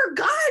do you have your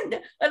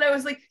gun? And I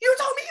was like, you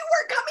told me you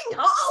weren't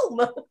coming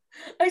home.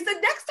 I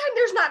said, next time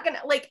there's not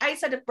gonna, like, I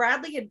said, if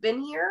Bradley had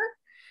been here,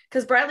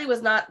 because Bradley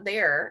was not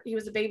there. He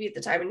was a baby at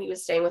the time and he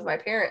was staying with my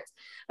parents.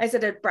 I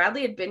said, if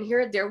Bradley had been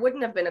here, there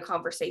wouldn't have been a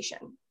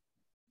conversation.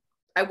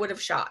 I would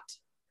have shot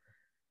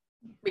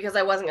because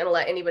I wasn't going to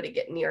let anybody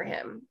get near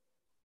him.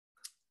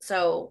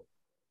 So,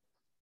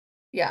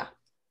 yeah.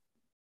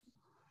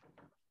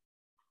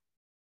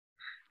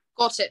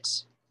 Got it.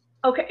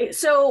 Okay,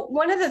 so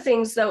one of the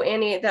things though,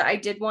 Annie, that I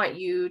did want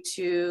you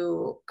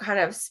to kind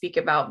of speak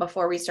about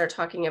before we start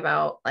talking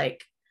about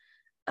like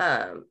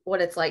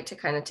what it's like to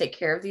kind of take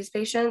care of these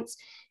patients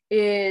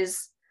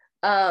is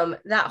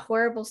that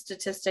horrible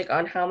statistic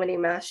on how many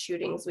mass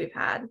shootings we've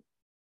had.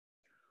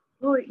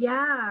 Oh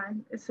yeah,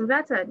 so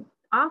that's an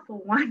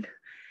awful one.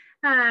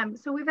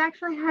 So we've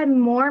actually had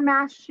more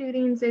mass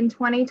shootings in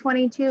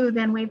 2022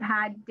 than we've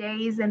had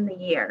days in the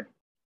year.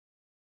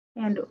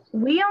 And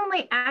we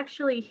only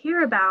actually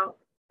hear about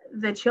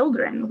the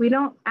children. We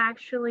don't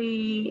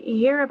actually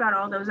hear about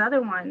all those other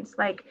ones,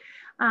 like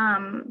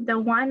the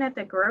one at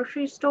the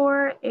grocery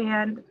store.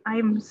 And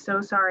I'm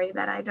so sorry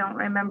that I don't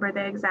remember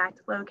the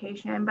exact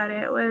location, but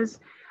it was.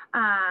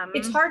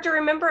 It's hard to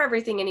remember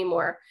everything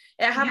anymore.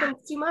 It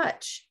happens too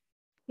much.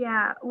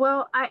 Yeah,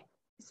 well, I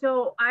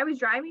was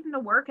driving to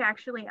work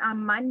actually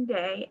on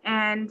Monday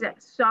and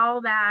saw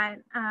that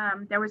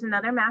there was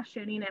another mass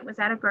shooting. It was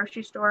at a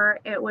grocery store.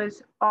 It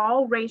was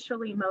all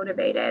racially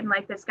motivated.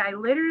 Like this guy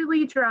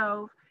literally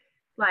drove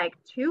like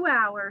 2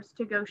 hours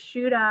to go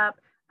shoot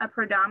up a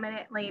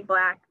predominantly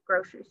Black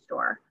grocery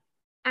store.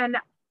 And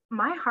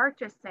my heart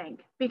just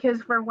sank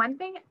because for one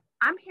thing,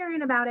 I'm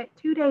hearing about it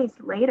 2 days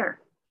later.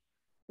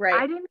 Right.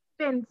 I didn't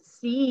even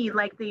see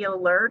like the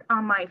alert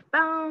on my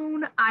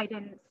phone. I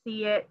didn't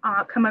see it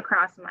come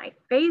across my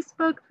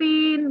Facebook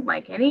feed.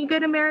 Like any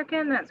good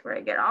American, that's where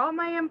I get all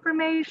my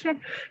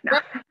information. No.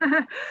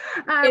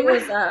 It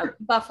was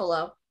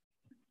Buffalo.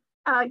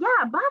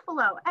 Yeah,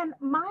 Buffalo. And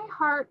my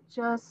heart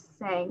just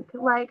sank.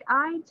 Like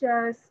And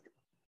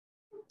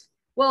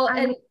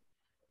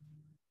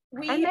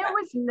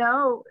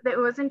it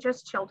wasn't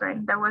just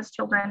children. There was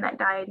children that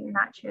died in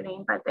that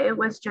shooting, but it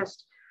was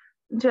just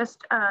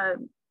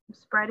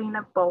spreading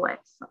of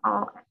bullets,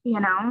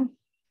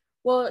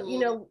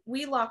 Well,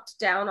 we locked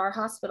down our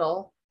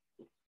hospital,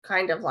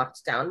 kind of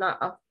locked down,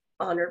 not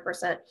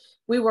 100%.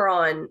 We were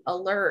on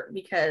alert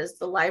because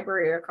the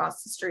library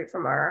across the street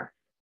from our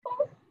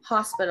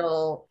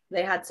hospital,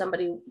 they had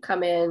somebody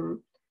come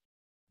in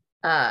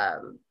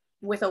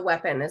with a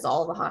weapon, is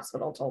all the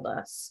hospital told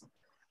us.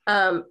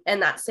 And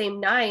that same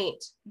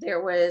night,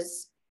 there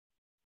was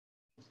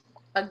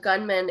a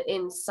gunman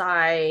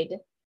inside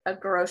a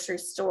grocery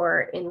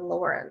store in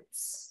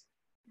Lawrence.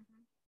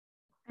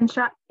 And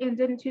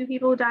didn't 2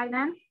 people die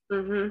then?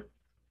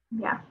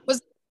 Mm-hmm. Yeah.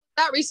 Was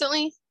that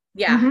recently?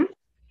 Yeah. Mm-hmm.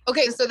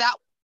 Okay, so that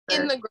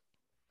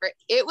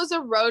it was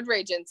a road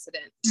rage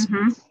incident.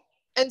 Mm-hmm.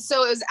 And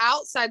so it was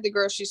outside the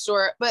grocery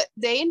store, but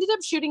they ended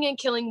up shooting and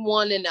killing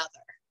one another.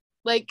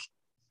 Like,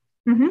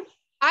 mm-hmm.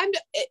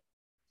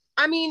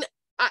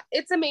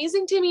 It's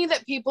amazing to me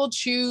that people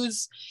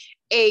choose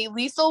a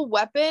lethal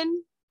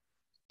weapon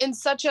in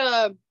such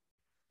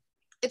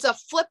it's a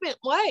flippant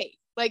way.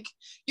 Like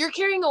you're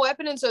carrying a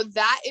weapon, and so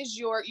that is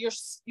you're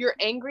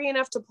angry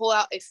enough to pull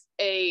out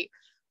a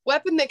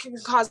weapon that can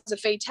cause a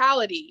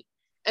fatality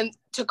and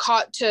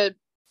to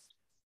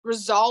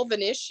resolve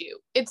an issue.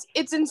 It's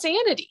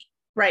insanity.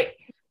 Right.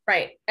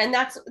 And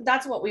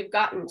that's what we've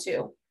gotten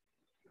to.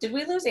 Did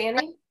we lose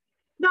Annie?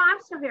 No,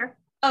 I'm still here.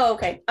 Oh,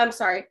 okay. I'm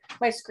sorry.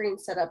 My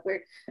screen's set up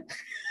weird.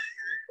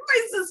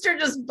 My sister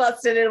just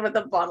busted in with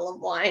a bottle of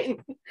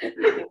wine.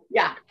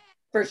 Yeah,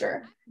 for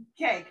sure.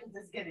 Okay, because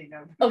it's getting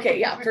over. Okay,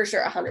 yeah, for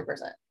sure. 100%.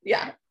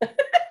 Yeah.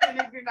 And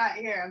if you're not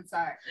here, I'm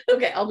sorry.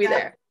 Okay, I'll be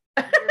there.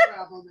 Your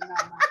problem and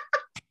not mine.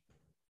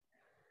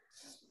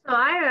 So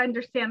I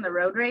understand the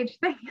road rage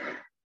thing.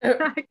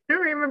 I can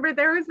remember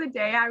there was a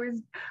day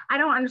I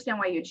don't understand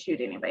why you'd shoot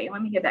anybody.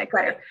 Let me get that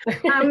clear.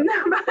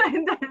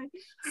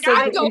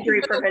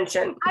 Injury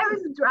prevention. I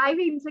was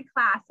driving to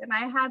class and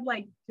I had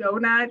like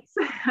donuts.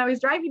 I was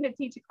driving to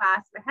teach a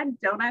class. I had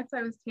donuts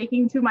I was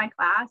taking to my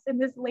class, and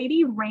this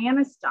lady ran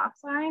a stop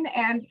sign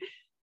and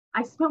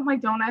I spilled my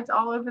donuts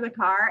all over the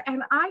car,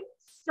 and I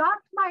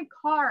stopped my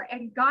car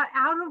and got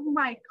out of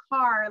my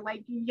car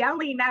like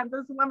yelling at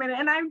this woman.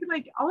 And I'm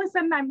like, all of a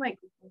sudden I'm like,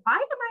 why am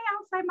I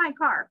outside my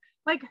car?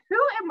 Like, who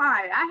am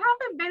I? I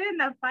haven't been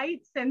in a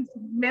fight since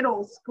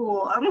middle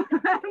school. I'm like,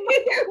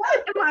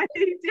 what am I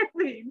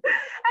doing? And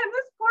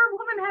this poor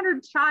woman had her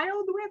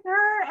child with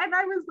her. And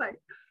I was like,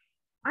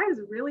 I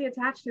was really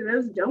attached to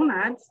those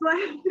donuts.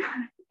 Like,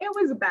 it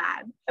was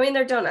bad. I mean,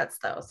 they're donuts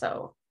though,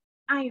 so.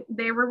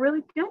 They were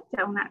really good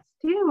donuts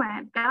too.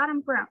 And I got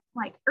them from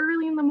like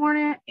early in the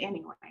morning.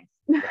 Anyways,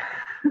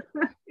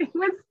 it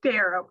was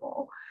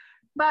terrible.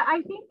 But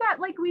I think that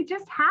like we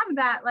just have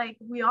that, like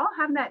we all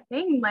have that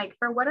thing, like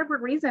for whatever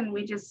reason,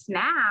 we just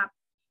snap.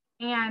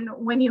 And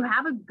when you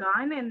have a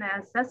gun and the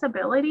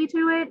accessibility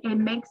to it, it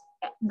makes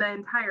the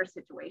entire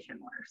situation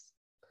worse.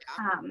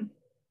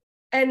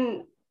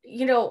 And,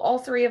 you know, all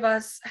three of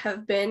us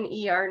have been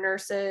ER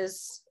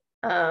nurses.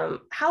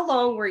 How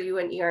long were you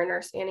an ER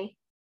nurse, Annie?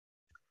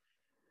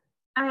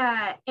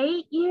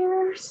 8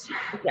 years.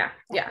 Yeah.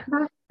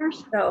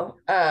 Years. So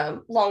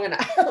long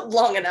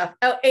enough.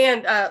 Oh,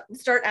 and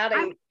start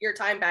adding your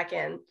time back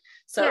in.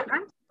 So yeah,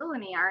 I'm still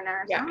an ER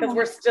nurse. Yeah, because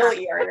we're still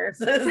ER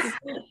nurses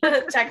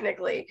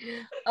technically.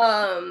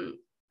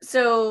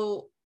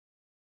 So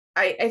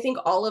I think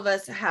all of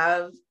us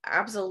have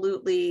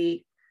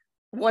absolutely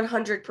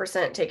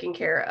 100% taken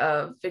care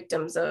of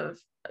victims of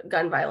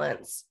gun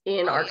violence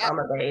in our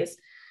trauma bays,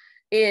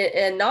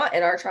 and not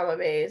in our trauma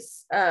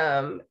bays.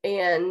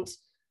 And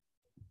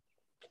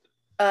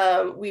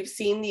we've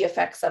seen the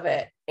effects of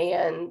it.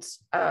 And,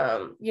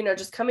 you know,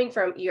 just coming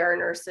from ER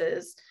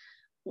nurses,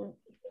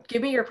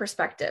 give me your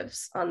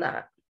perspectives on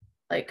that.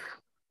 Like,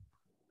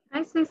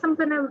 can I say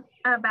something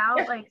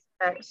about like,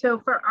 so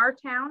for our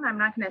town, I'm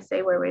not going to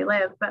say where we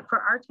live, but for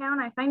our town,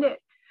 I find it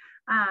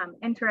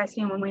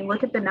interesting when we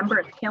look at the number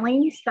of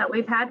killings that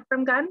we've had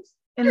from guns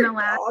in the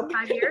last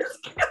 5 years.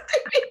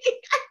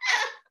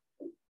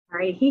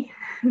 Sorry,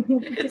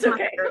 it's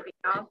okay.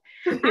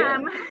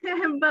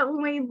 But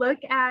when we look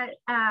at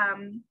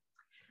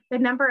the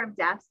number of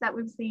deaths that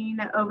we've seen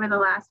over the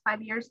last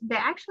 5 years, they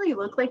actually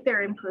look like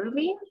they're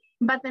improving,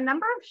 but the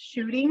number of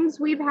shootings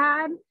we've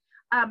had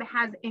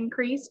has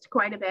increased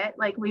quite a bit.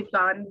 Like we've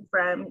gone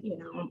from, you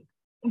know,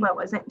 what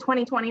was it?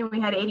 2020, we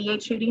had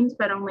 88 shootings,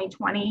 but only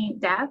 20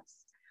 deaths.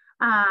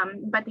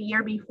 But the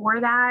year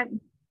before that,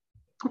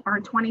 or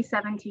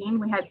 2017,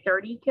 we had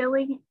 30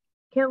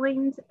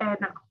 killings and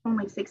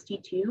only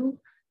 62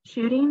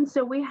 shootings.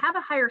 So we have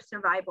a higher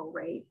survival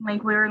rate.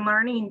 Like we're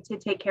learning to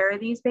take care of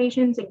these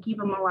patients and keep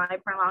them alive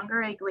for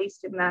longer, at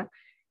least in the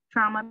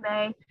trauma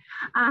bay.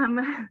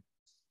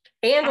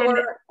 And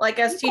or like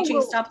us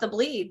teaching Stop the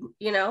Bleed,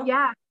 you know?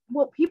 Yeah.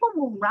 Well, people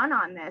will run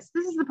on this.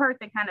 This is the part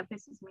that kind of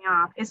pisses me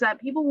off, is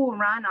that people will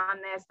run on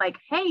this like,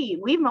 hey,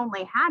 we've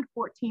only had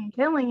 14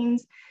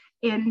 killings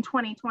in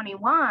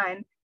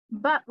 2021,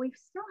 but we've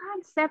still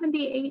had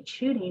 78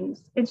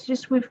 shootings. It's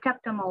just we've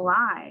kept them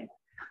alive.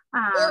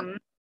 Or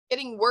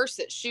getting worse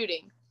at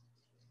shooting.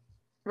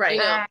 Right.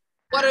 You know,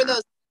 what are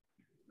those?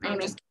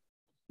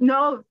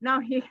 No,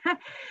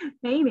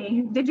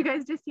 maybe. Did you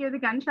guys just hear the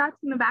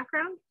gunshots in the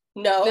background?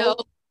 No.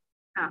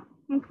 Oh,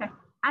 okay.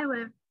 I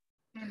live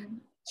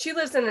in... She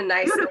lives in a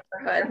nice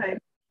neighborhood.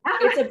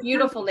 It's a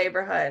beautiful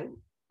neighborhood.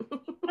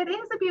 It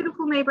is a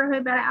beautiful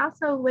neighborhood, but I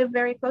also live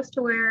very close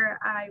to where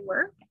I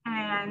work,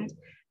 and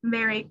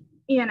very,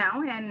 you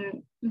know,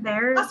 and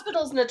there's...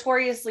 Hospitals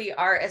notoriously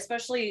are,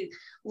 especially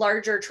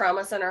larger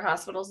trauma center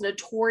hospitals,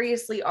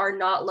 notoriously are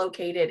not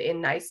located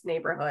in nice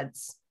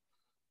neighborhoods.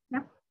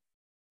 Yeah.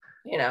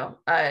 You know,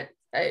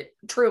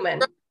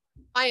 Truman.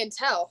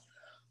 Clientele.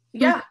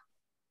 Yeah.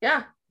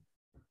 Yeah.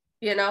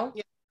 You know?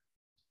 Yeah.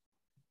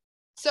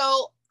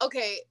 So,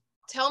 okay,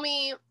 tell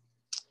me,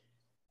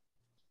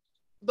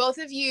 both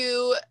of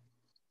you,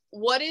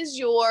 what is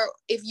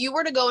if you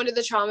were to go into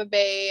the trauma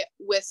bay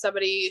with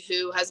somebody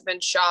who has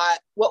been shot,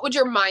 what would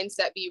your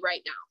mindset be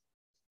right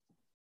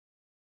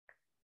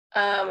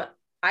now?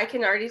 I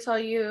can already tell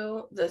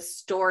you the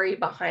story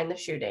behind the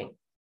shooting.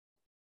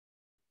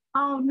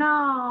 Oh,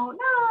 no.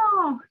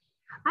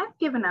 I've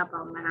given up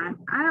on that.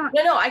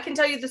 No, I can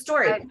tell you the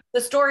story.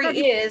 The story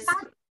is,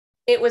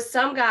 it was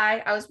some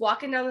guy, I was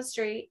walking down the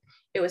street.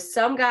 It was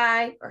some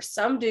guy or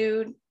some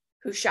dude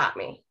who shot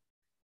me.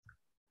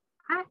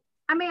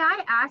 I mean,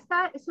 I asked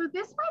that. So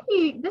this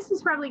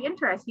is probably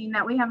interesting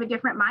that we have a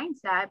different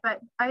mindset,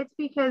 but it's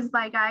because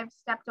like I've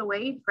stepped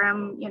away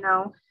from, you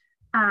know,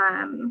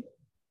 from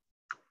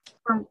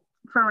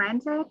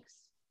forensics.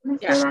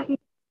 Yeah.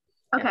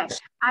 Okay.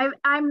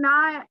 I'm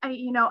not,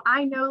 you know,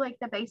 I know like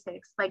the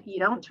basics, like you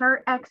don't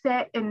chart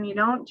exit and you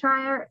don't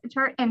chart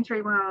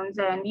entry wounds,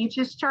 and you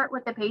just chart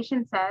what the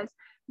patient says.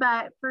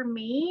 But for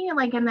me,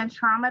 like in the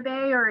trauma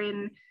bay or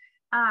in,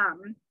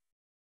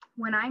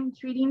 when I'm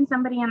treating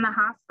somebody in the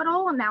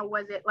hospital, now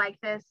was it like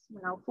this, you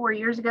know, 4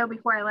 years ago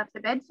before I left the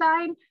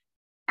bedside?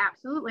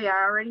 Absolutely.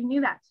 I already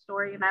knew that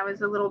story and I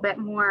was a little bit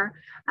more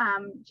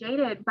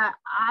jaded, but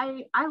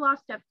I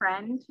lost a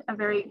friend, a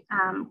very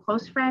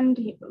close friend,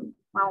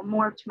 well,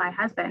 more to my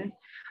husband.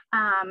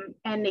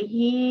 And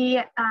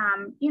he,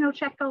 you know,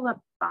 checked all the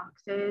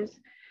boxes,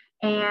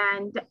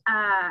 and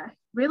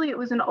really it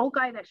was an old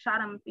guy that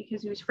shot him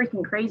because he was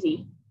freaking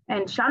crazy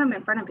and shot him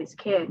in front of his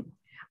kid.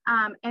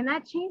 And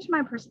that changed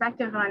my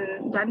perspective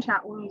on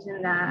gunshot wounds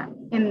in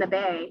the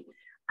bay,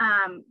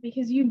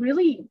 because you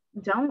really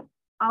don't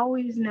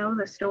always know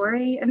the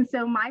story. And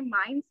so my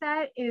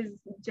mindset is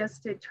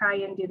just to try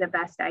and do the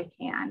best I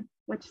can,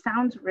 which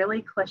sounds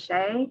really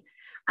cliche,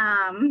 but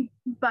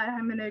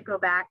I'm going to go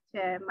back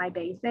to my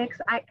basics.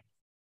 I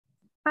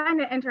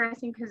find it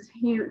interesting because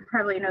you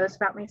probably know this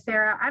about me,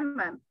 Sarah. I'm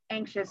an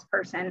anxious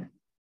person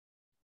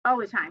all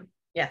the time.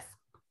 Yes.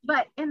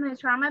 But in the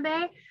trauma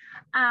bay,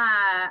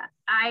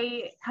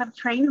 I have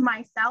trained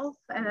myself,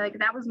 and like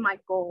that was my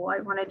goal.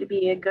 I wanted to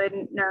be a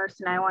good nurse,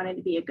 and I wanted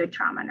to be a good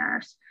trauma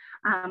nurse.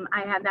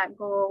 I had that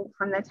goal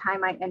from the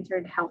time I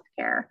entered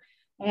healthcare.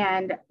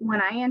 And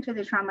when I enter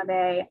the trauma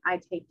bay, I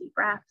take deep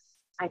breaths,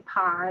 I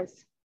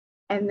pause,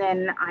 and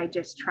then I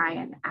just try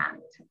and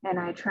act. And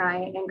I try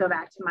and go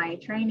back to my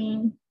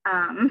training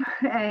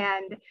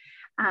and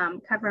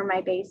cover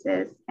my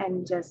bases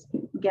and just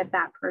get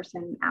that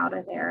person out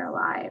of there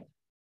alive.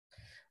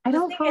 I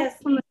don't focus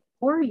on the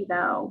story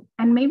though.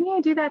 And maybe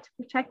I do that to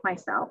protect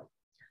myself.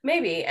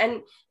 Maybe.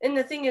 And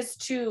the thing is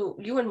too,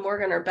 you and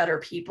Morgan are better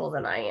people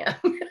than I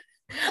am.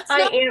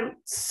 I am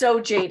so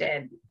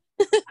jaded.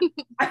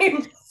 I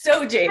am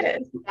so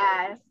jaded.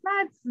 Yes,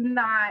 that's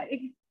not,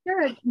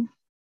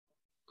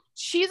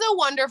 She's a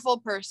wonderful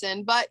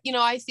person, but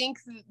I think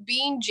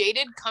being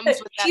jaded comes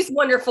with that. She's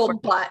wonderful,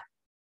 but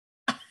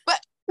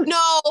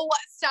no,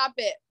 stop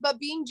it. But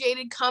being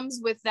jaded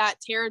comes with that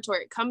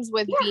territory. It comes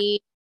with being,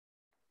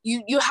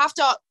 you have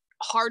to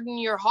harden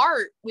your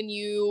heart when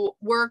you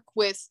work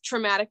with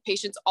traumatic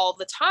patients all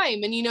the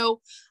time. And,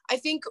 I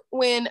think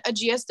when a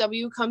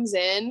GSW comes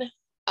in,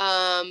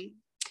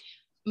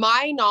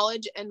 my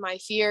knowledge and my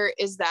fear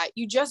is that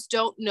you just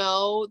don't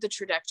know the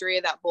trajectory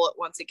of that bullet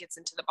once it gets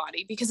into the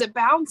body, because it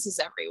bounces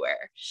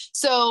everywhere.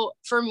 So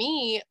for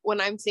me, when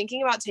I'm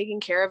thinking about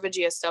taking care of a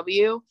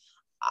GSW,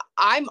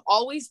 I'm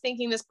always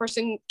thinking this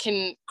person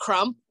can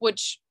crump,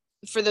 which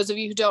for those of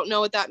you who don't know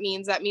what that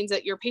means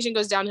that your patient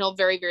goes downhill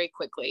very, very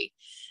quickly.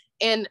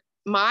 And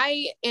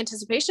my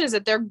anticipation is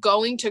that they're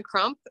going to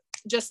crump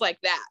just like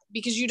that,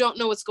 because you don't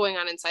know what's going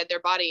on inside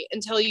their body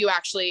until you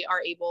actually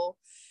are able,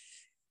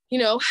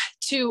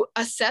 to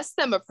assess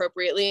them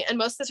appropriately. And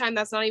most of the time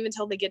that's not even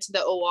until they get to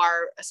the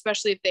OR,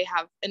 especially if they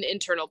have an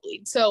internal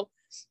bleed. So,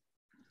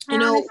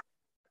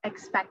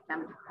 expect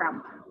them to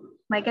crump.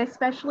 Like,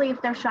 especially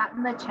if they're shot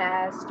in the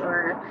chest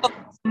or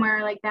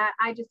somewhere like that,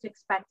 I just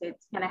expect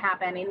it's going to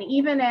happen. And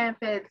even if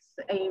it's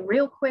a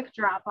real quick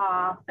drop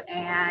off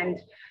and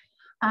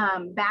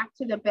back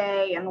to the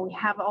bay and we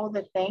have all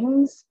the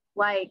things,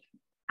 like,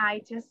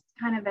 I just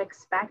kind of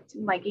expect,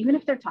 like, even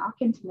if they're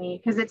talking to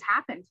me, because it's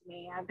happened to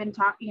me, I've been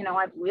talking,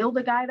 I've wheeled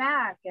a guy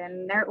back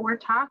and we're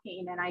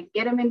talking and I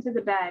get him into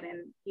the bed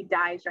and he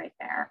dies right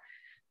there.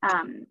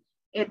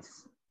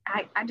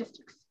 I just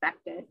expect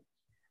it.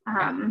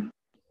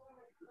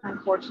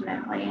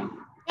 Unfortunately.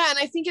 Yeah, and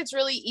I think it's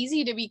really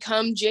easy to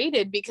become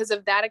jaded because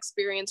of that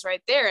experience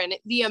right there, and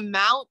the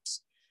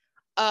amount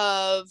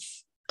of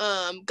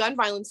gun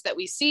violence that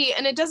we see,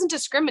 and it doesn't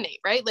discriminate,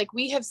 right? Like,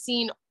 we have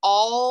seen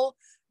all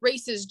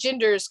races,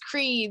 genders,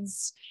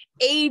 creeds,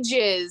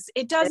 ages.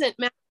 It doesn't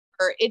matter.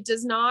 It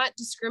does not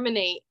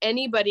discriminate.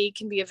 Anybody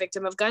can be a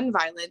victim of gun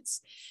violence.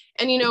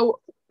 And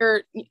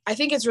I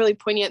think it's really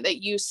poignant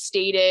that you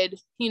stated,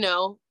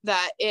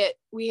 that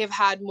we have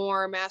had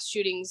more mass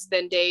shootings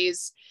than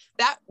days.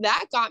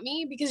 That got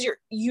me, because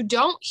you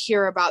don't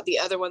hear about the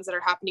other ones that are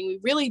happening. We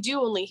really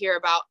do only hear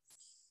about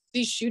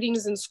these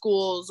shootings in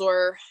schools,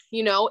 or,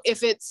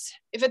 if it's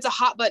a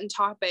hot button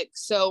topic.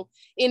 So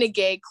in a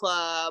gay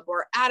club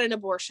or at an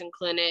abortion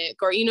clinic,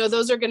 or,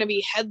 those are going to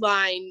be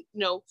headline,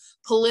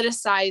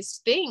 politicized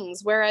things.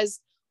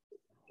 Whereas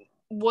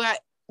what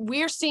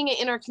we're seeing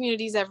it in our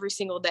communities every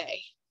single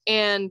day.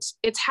 And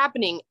it's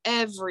happening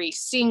every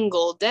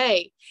single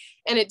day,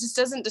 and it just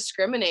doesn't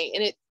discriminate.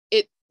 And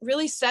it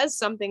really says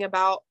something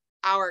about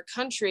our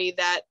country,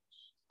 that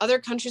other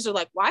countries are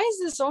like, why is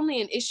this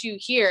only an issue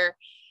here?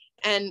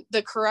 And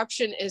the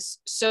corruption is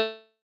so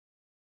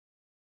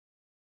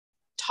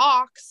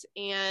talks,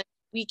 and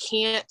we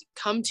can't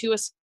come to a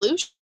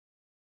solution.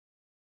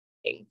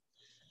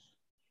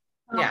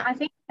 Well, I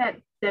think that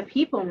the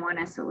people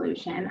want a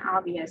solution,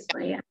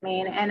 obviously. I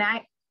mean, and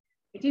I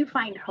do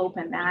find hope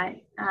in that.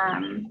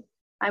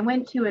 I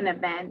went to an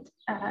event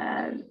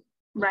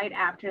right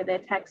after the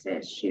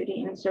Texas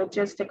shooting, so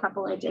just a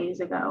couple of days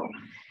ago,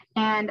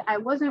 and I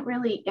wasn't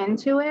really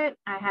into it.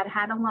 I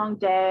had a long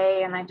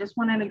day and I just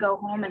wanted to go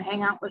home and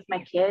hang out with my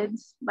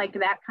kids, like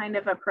that kind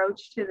of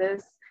approach to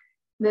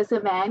this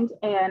event.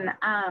 And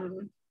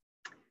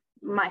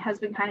my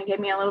husband kind of gave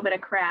me a little bit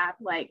of crap,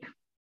 like,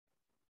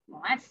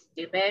 well, that's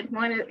stupid.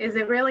 Is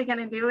it really going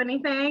to do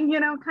anything,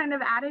 kind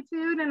of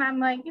attitude? And I'm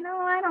like,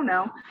 I don't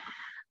know.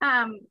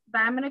 But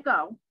I'm going to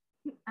go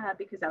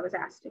because I was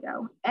asked to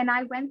go. And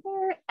I went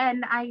there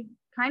and I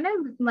kind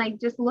of like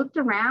just looked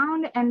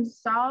around and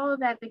saw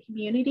that the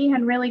community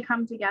had really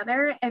come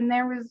together, and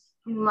there was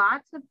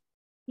lots of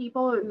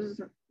people. It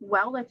was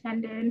well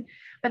attended,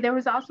 but there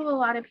was also a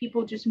lot of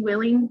people just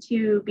willing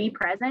to be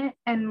present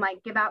and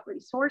like give out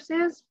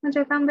resources, which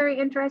I found very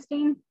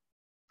interesting.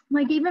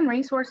 Like, even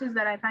resources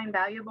that I find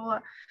valuable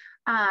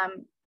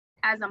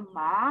as a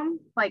mom,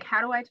 like,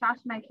 how do I talk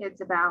to my kids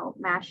about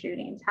mass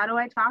shootings? How do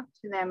I talk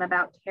to them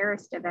about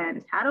terrorist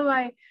events? How do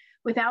I,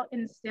 without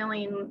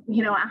instilling,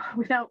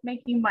 without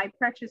making my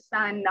precious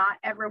son not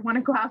ever want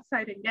to go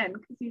outside again,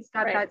 because he's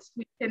got that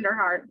sweet, tender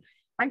heart.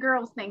 My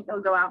girls think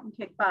they'll go out and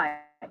kick butt.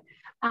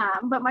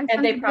 But my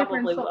and they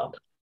probably will.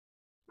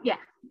 Yeah.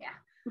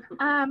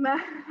 Um,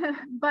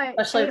 but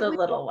Especially the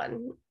little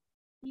one.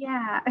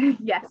 Yeah.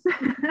 Yes.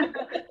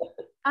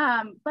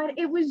 But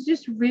it was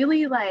just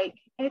really like,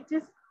 it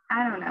just,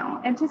 I don't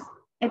know.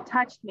 It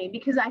touched me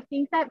because I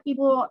think that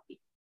people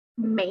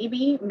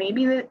maybe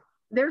that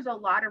there's a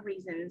lot of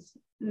reasons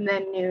the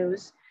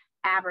news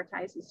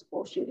advertises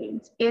school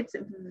shootings. It's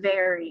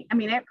very, I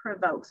mean, it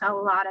provokes a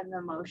lot of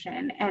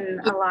emotion and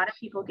a lot of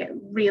people get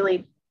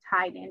really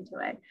tied into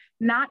it.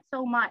 Not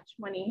so much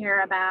when you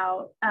hear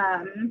about,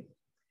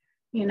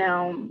 you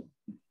know,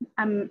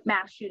 a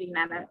mass shooting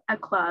at a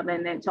club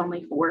and it's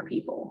only 4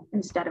 people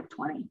instead of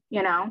 20,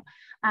 you know?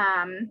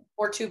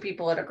 Or 2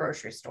 people at a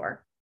grocery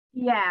store.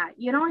 Yeah,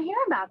 you don't hear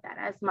about that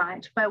as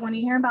much, but when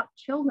you hear about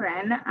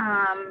children,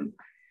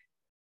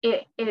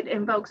 it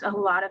invokes a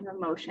lot of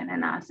emotion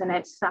in us and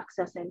it sucks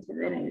us into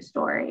the news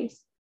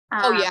stories.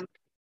 Oh yeah.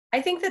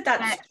 I think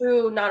that's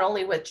true, not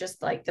only with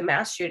just like the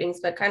mass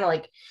shootings, but kind of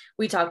like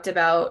we talked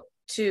about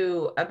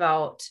too,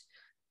 about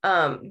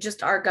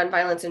just our gun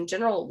violence in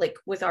general, like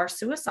with our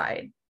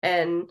suicide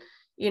and,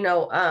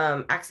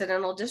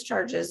 accidental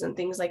discharges and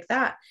things like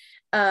that.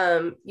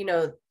 I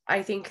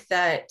think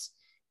that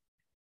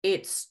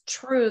it's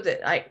true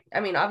that I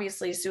mean,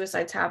 obviously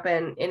suicides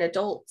happen in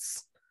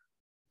adults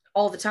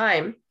all the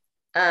time.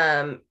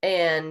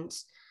 And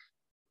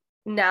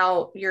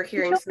now you're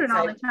hearing children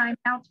all the time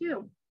now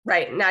too.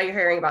 Right. Now you're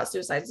hearing about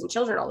suicides in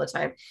children all the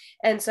time.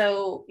 And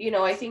so,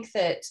 I think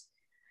that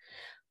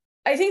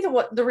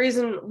the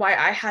reason why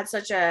I had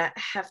such a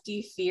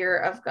hefty fear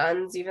of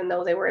guns, even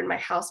though they were in my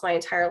house my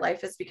entire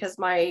life, is because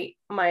my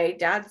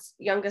dad's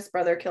youngest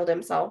brother killed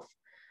himself,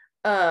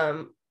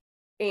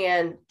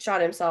 and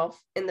shot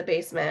himself in the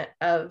basement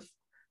of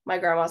my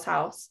grandma's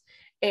house.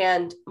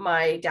 And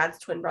my dad's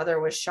twin brother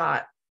was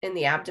shot in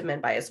the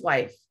abdomen by his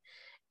wife.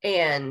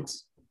 And,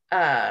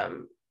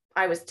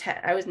 I was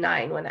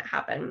 9 when it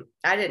happened.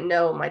 I didn't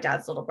know my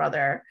dad's little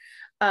brother.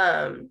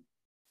 And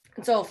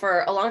so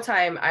for a long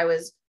time, I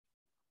was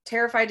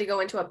terrified to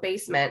go into a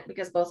basement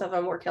because both of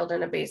them were killed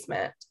in a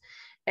basement.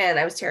 And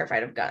I was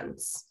terrified of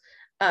guns.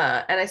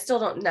 And I still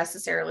don't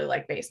necessarily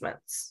like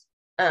basements.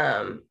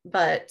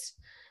 But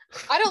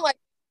I don't like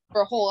it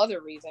for a whole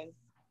other reason.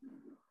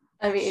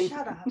 I mean,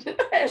 shut up.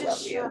 I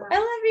love you. I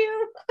love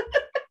you.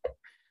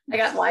 I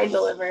got wine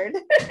delivered.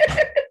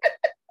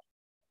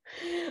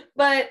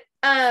 But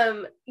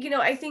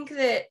I think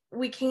that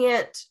we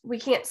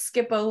can't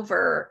skip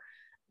over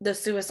the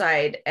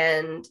suicide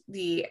and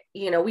the,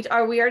 we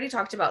already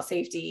talked about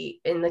safety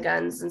in the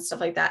guns and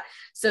stuff like that.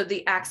 So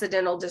the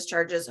accidental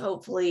discharges,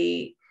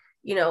 hopefully,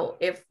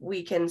 if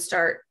we can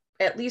start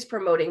at least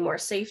promoting more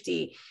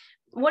safety.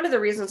 One of the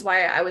reasons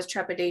why I was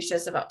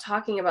trepidatious about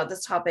talking about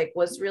this topic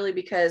was really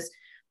because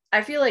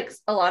I feel like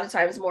a lot of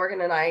times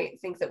Morgan and I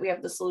think that we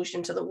have the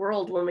solution to the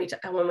world when we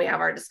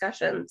have our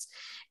discussions.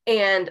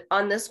 And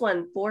on this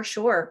one, for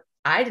sure,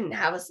 I didn't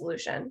have a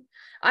solution.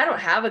 I don't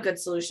have a good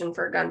solution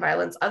for gun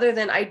violence, other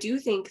than I do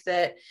think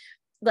that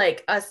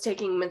like us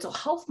taking mental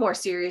health more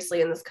seriously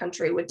in this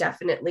country would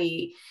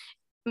definitely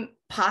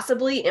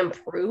possibly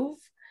improve.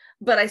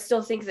 But I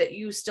still think that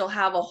you still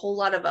have a whole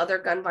lot of other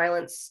gun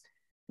violence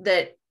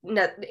that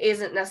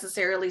isn't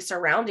necessarily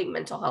surrounding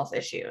mental health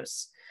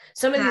issues.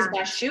 Some of these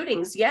mass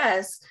shootings,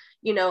 yes,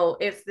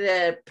 if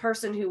the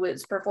person who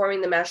was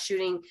performing the mass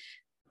shooting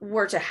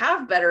were to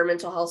have better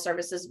mental health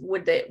services,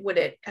 would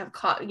it have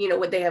caught,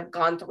 would they have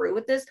gone through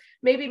with this?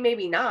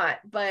 Maybe not.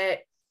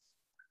 But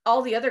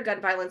all the other gun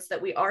violence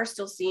that we are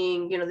still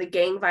seeing, the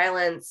gang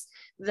violence,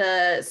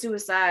 the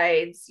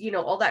suicides,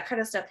 all that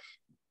kind of stuff.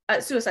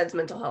 Suicide's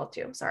mental health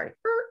too, sorry.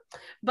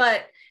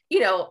 But,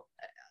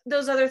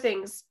 those other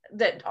things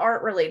that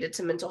aren't related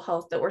to mental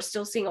health that we're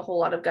still seeing a whole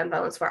lot of gun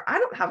violence for, I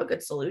don't have a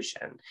good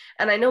solution.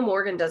 And I know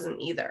Morgan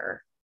doesn't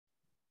either.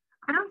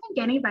 I don't think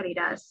anybody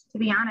does, to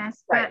be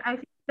honest. Right. But I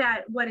think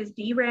that what is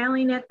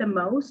derailing it the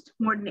most,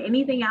 more than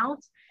anything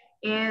else,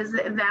 is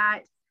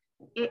that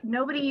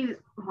nobody,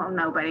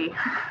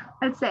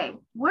 let's say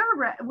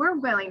we're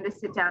willing to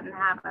sit down and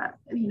have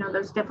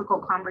those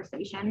difficult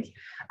conversations.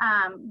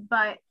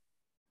 But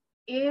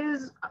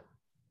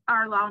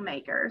our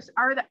lawmakers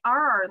are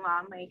our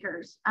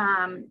lawmakers,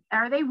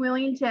 are they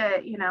willing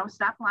to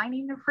stop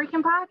lining their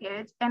freaking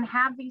pockets and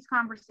have these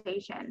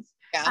conversations?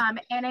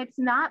 And it's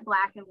not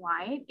black and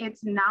white.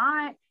 It's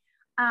not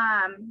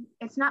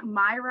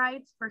my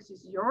rights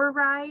versus your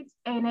rights,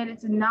 and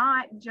it's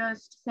not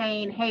just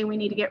saying, hey, we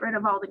need to get rid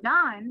of all the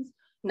guns.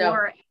 No.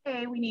 Or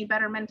hey, we need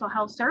better mental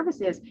health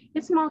services.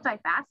 It's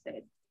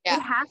multifaceted. It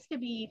has to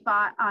be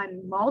thought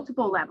on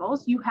multiple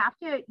levels. You have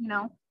to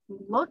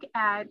look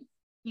at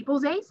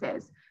people's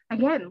ACEs.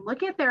 Again,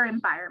 look at their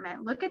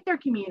environment, look at their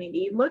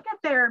community, look at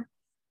their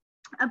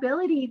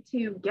ability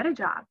to get a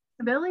job,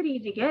 ability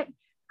to get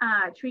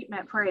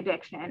treatment for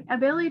addiction,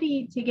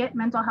 ability to get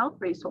mental health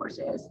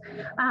resources.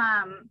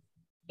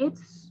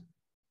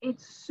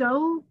 It's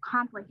so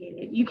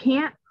complicated. You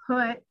can't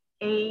put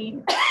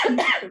an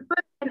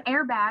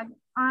airbag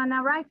on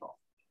a rifle.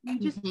 You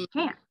just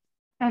can't.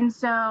 And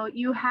so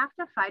you have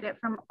to fight it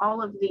from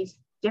all of these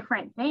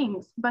different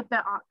things. But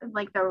the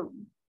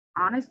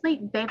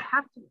honestly, they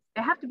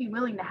have to be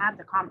willing to have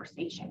the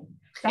conversation.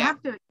 They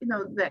have to,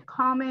 the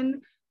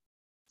common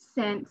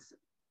sense,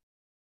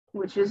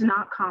 which is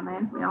not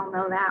common. We all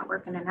know that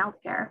working in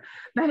healthcare,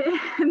 but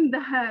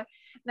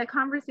the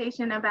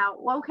conversation about,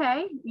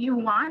 okay, you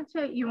want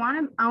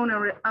to own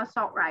an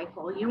assault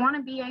rifle. You want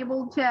to be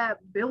able to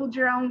build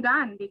your own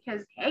gun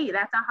because, hey,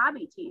 that's a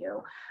hobby to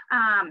you.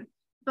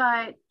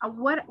 But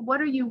what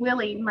are you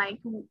willing,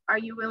 are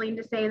you willing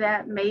to say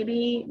that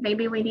maybe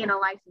we need a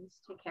license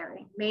to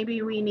carry?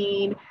 Maybe we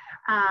need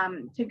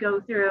to go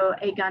through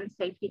a gun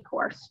safety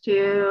course,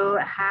 to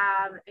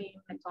have a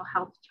mental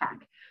health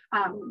check,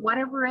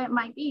 whatever it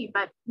might be,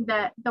 but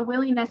the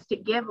willingness to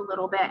give a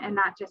little bit and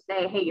not just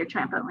say, hey, you're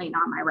trampling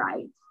on my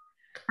rights,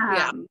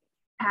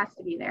 has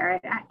to be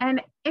there.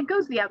 And it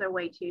goes the other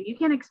way too. You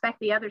can't expect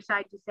the other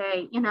side to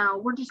say,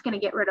 we're just going to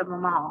get rid of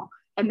them all,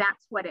 and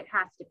that's what it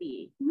has to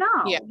be. No,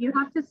 you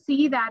have to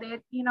see that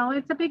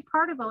it's a big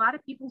part of a lot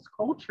of people's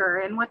culture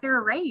and what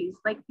they're raised.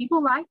 Like,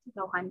 people like to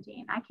go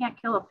hunting. I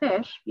can't kill a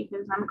fish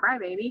because I'm a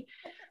crybaby,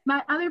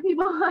 but other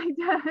people like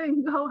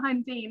to go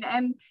hunting,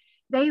 and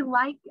they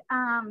like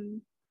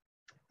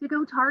to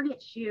go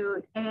target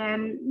shoot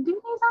and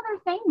do these other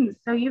things.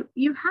 So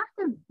you have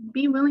to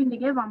be willing to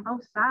give on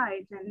both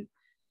sides. And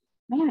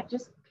man, it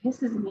just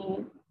pisses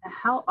me the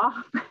hell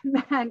off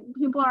that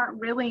people aren't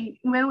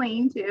really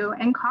willing to,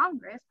 and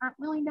Congress aren't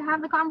willing to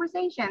have the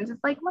conversations.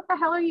 It's like, what the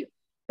hell are you?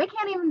 They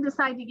can't even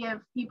decide to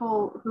give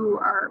people who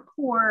are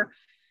poor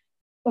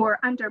or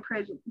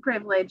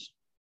underprivileged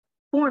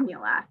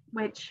formula,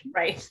 which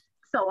is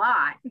a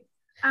lot.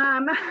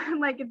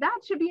 Like, that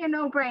should be a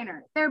no-brainer.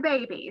 They're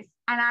babies,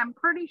 and I'm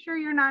pretty sure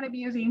you're not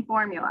abusing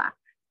formula.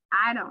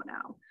 I don't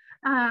know.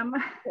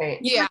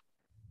 Yeah.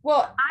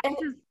 Well,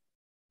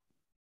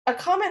 a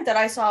comment that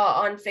I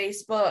saw on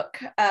Facebook,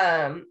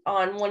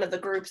 on one of the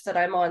groups that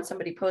I'm on,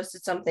 somebody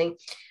posted something,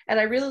 and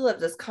I really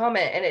love this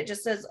comment, and it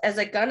just says, as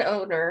a gun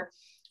owner,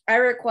 I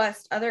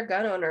request other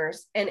gun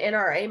owners and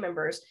NRA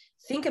members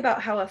think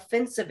about how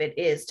offensive it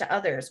is to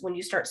others when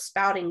you start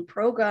spouting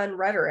pro-gun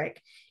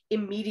rhetoric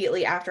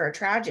immediately after a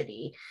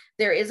tragedy.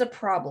 There is a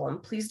problem.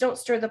 Please don't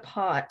stir the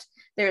pot.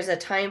 There's a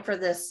time for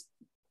this,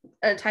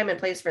 a time and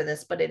place for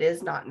this, but it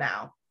is not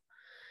now.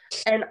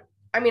 And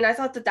I mean, I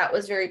thought that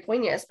was very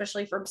poignant,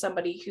 especially from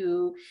somebody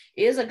who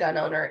is a gun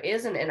owner,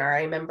 is an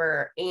NRA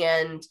member.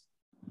 And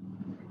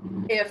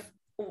if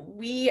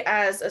we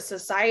as a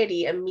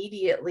society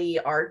immediately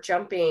are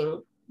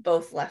jumping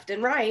both left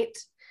and right,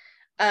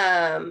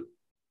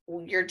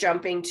 you're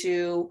jumping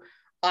to,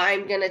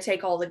 I'm going to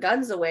take all the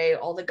guns away,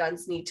 all the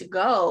guns need to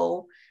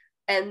go,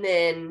 and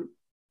then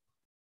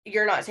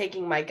you're not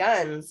taking my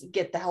guns,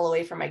 get the hell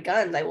away from my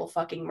guns, I will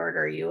fucking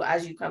murder you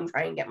as you come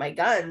try and get my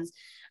guns.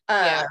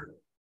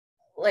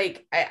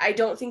 Like, I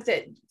don't think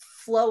that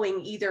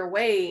flowing either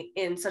way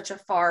in such a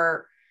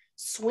far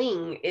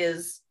swing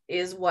is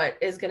what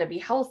is going to be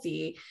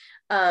healthy.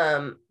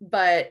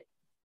 But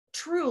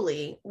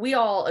truly, we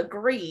all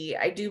agree,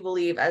 I do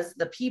believe, as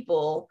the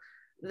people,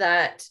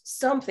 that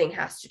something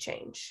has to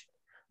change.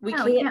 We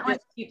can't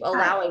just keep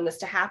allowing this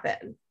to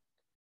happen.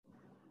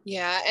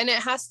 Yeah, and it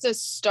has to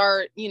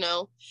start,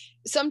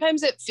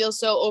 sometimes it feels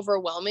so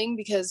overwhelming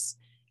because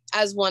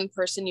as one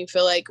person you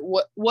feel like,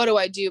 what do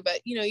I do?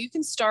 But you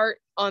can start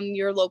on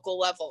your local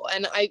level.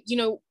 And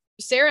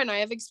Sarah and I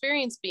have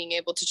experience being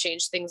able to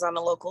change things on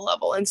a local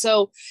level. And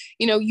so,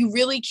 you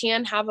really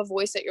can have a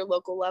voice at your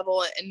local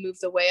level and move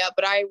the way up.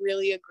 But I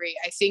really agree.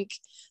 I think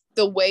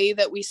the way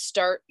that we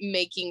start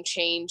making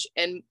change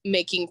and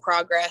making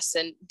progress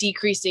and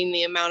decreasing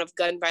the amount of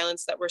gun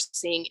violence that we're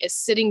seeing is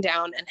sitting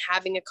down and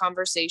having a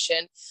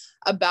conversation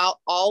about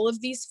all of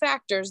these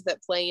factors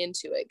that play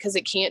into it. Because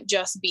it can't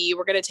just be,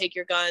 we're going to take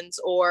your guns,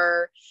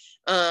 or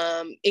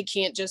it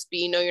can't just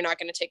be, no, you're not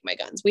going to take my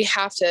guns. We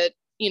have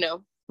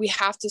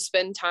to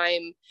spend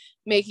time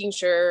making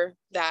sure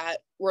that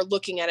we're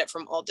looking at it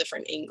from all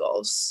different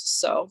angles.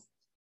 So,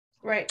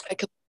 right. I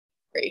completely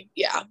agree.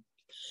 Yeah.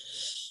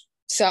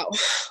 So,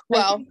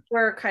 well,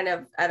 we're kind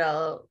of at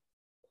a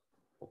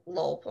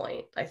lull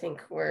point. I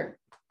think we're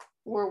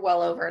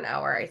well over an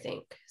hour, I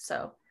think.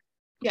 So,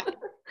 yeah,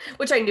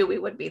 which I knew we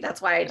would be.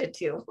 That's why I did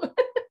too.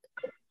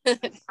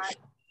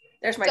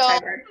 There's my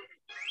timer.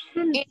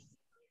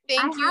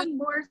 I have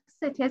more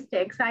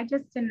statistics. I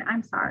just didn't.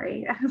 I'm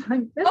sorry. I was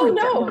like,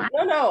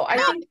 no.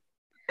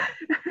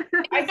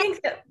 I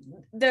think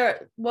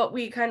that what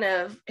we kind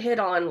of hit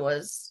on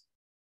was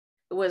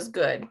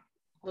good.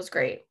 Was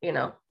great.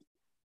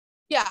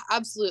 Yeah,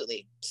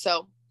 absolutely.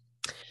 So,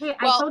 hey,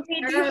 I told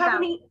Sarah do you have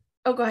any?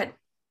 Oh, go ahead.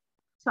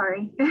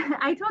 Sorry.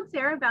 I told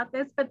Sarah about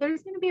this, but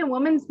there's going to be a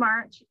women's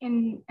march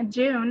in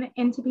June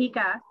in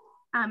Topeka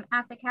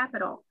at the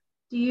Capitol.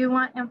 Do you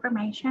want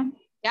information?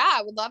 Yeah,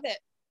 I would love it.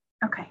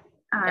 Okay.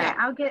 All right.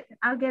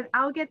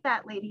 I'll get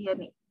that lady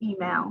an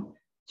email.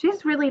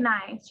 She's really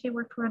nice. She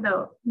worked for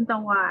the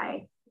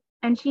Y,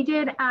 and she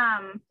did.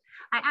 I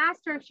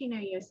asked her if she knew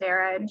you,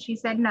 Sarah, and she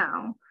said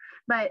no.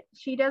 But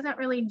she doesn't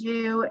really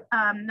do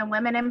the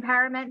women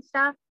empowerment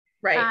stuff.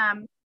 Right.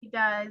 She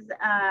does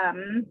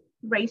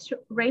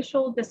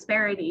racial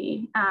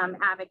disparity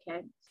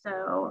advocate.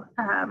 So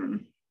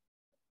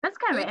that's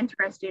kind of an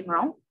interesting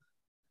role.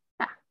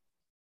 Yeah.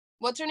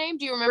 What's her name?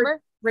 Do you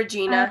remember?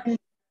 Regina.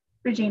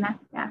 Regina.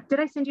 Yeah. Did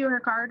I send you her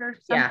card or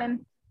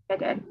something? Yeah. I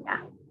did.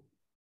 Yeah.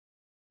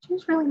 She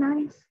was really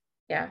nice.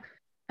 Yeah.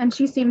 And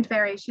she seemed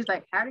she's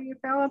like, how do you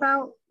feel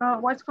about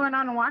what's going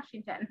on in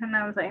Washington? And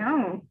I was like,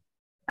 I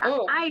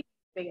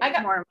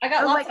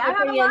got lots of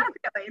opinions.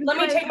 feelings. Let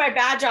me take my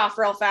badge off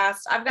real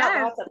fast. I've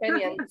got lots of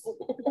opinions.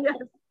 Yes.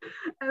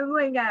 I was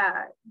like,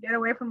 get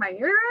away from my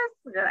uterus.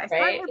 Did I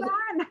start with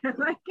that?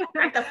 Like,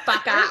 right the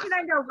fuck where off. should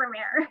I go from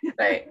here?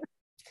 Right.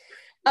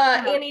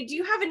 Annie, do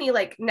you have any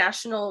like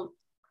national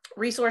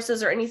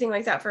resources or anything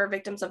like that for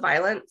victims of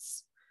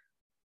violence?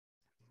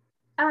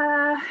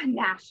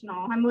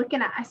 National. I'm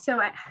looking at,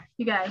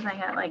 you guys, I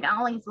got like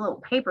all these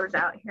little papers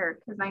out here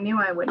because I knew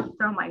I would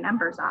throw my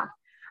numbers off.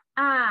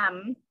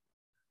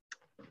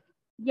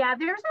 Yeah,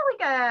 there's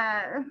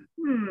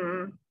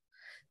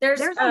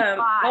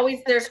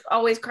there's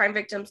always crime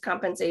victims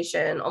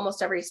compensation.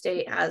 Almost every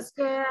state has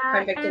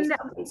crime victims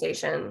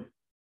compensation.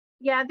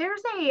 Yeah,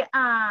 there's a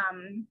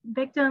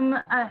victim,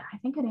 I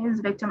think it is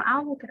victim.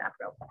 I'll look it up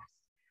real fast.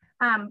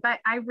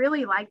 But I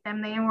really like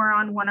them. They were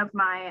on one of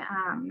my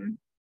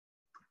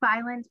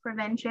violence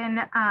prevention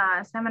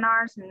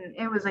seminars, and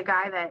it was a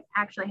guy that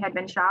actually had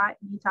been shot.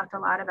 He talked a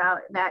lot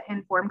about that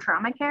informed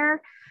trauma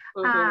care.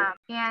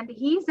 And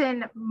he's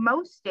in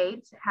most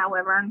states,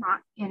 however, not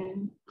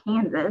in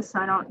Kansas. So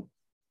I don't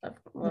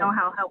know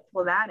how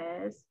helpful that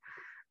is.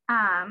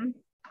 I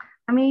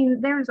mean,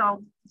 there's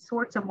all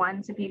sorts of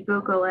ones if you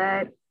Google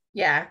it.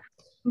 Yeah.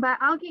 But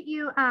I'll get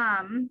you.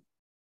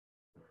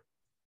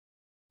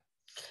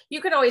 You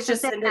could always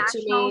just send it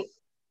to me.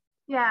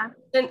 Yeah.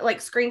 Then like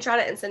screenshot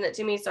it and send it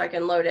to me so I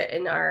can load it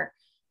in our.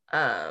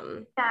 Yeah,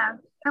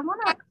 I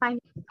want to find.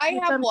 I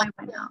have one.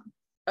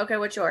 Okay,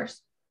 what's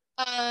yours?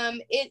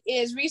 It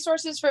is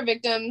Resources for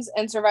Victims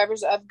and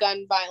Survivors of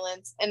Gun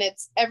Violence, and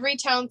it's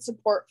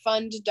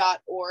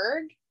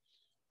everytownsupportfund.org.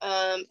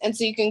 And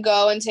so you can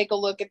go and take a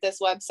look at this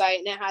website,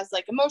 and it has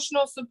like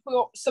emotional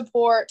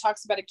support,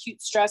 talks about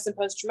acute stress and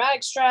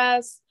post-traumatic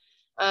stress,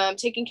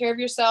 taking care of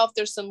yourself.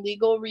 There's some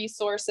legal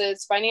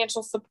resources,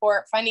 financial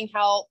support, finding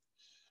help.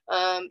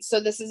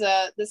 So this is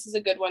a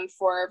good one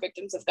for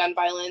victims of gun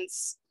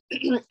violence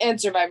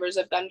and survivors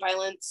of gun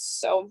violence.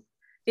 So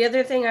the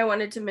other thing I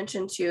wanted to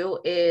mention too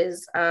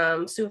is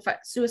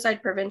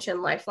suicide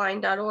prevention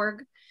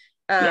lifeline.org.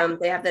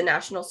 They have the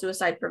National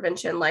Suicide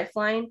Prevention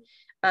Lifeline.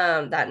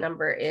 That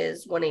number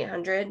is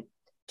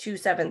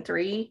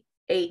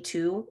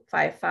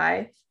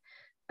 1-800-273-8255.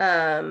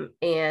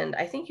 And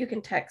I think you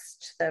can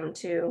text them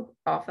too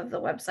off of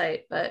the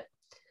website, but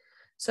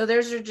so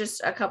there's just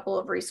a couple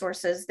of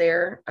resources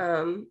there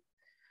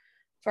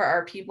for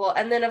our people.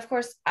 And then of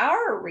course,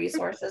 our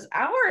resources,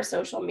 our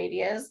social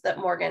medias that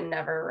Morgan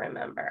never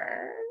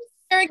remembers.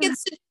 Sarah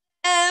gets to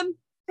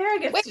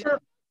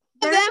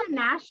There's a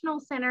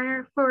National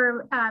Center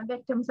for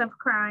Victims of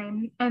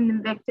Crime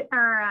and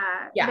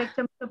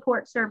Victim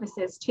Support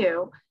Services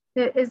too.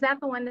 Is that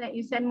the one that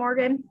you said,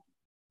 Morgan?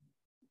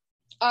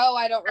 Oh,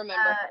 I don't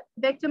remember.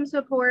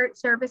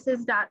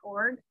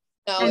 Victimsupportservices.org.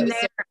 No, and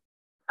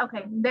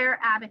they're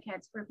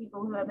advocates for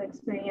people who have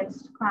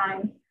experienced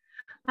crime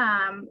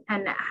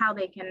and how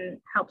they can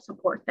help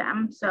support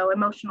them. So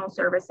emotional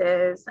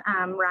services,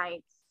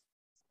 rights,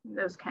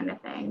 those kind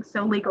of things.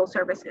 So legal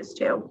services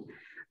too.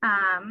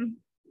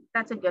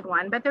 That's a good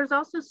one. But there's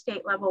also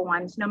state level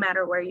ones, no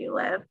matter where you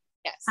live.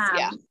 Yes.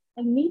 I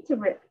need to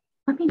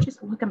let me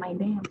just look at my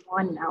damn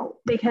OneNote,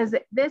 because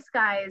this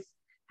guy's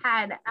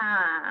had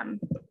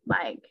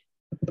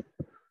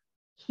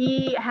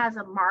he has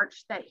a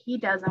march that he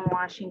does in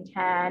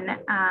Washington.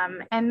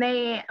 And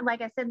they,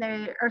 like I said,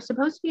 they are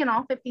supposed to be in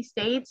all 50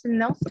 states,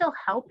 and they'll still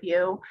help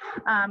you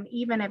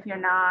even if you're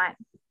not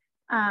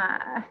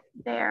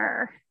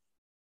there.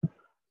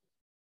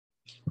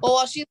 Well,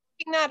 while she's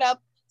looking that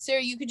up,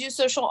 Sarah, you could do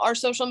our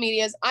social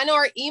medias. I know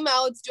our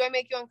email. It's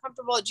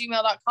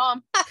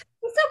doimakeyouuncomfortable@gmail.com. I'm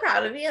so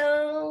proud of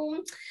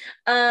you.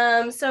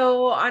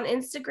 So on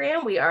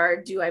Instagram, we are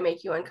Do I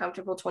Make You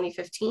Uncomfortable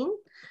 2015.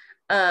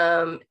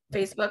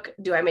 Facebook,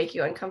 Do I Make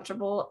You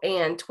Uncomfortable?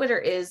 And Twitter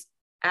is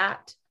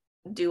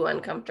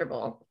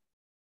 @DoUncomfortable.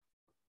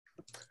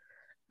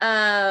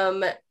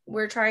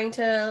 We're trying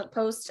to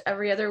post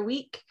every other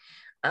week.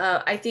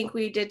 I think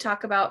we did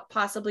talk about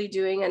possibly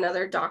doing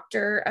another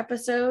doctor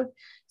episode.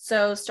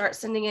 So start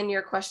sending in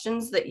your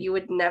questions that you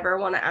would never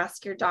want to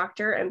ask your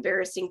doctor,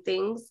 embarrassing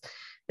things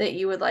that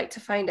you would like to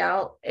find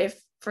out.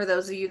 If for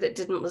those of you that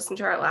didn't listen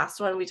to our last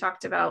one, we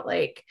talked about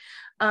like,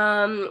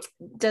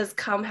 does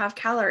cum have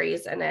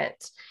calories in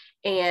it?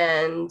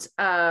 And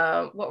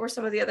what were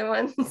some of the other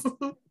ones?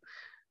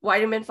 Why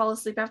do men fall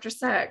asleep after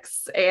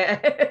sex?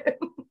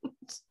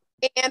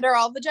 And are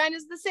all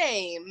vaginas the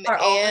same? Are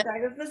all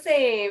vaginas the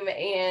same?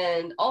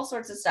 And all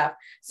sorts of stuff.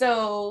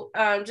 So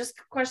just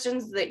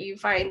questions that you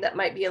find that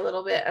might be a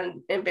little bit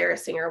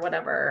embarrassing or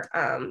whatever,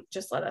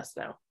 just let us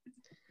know.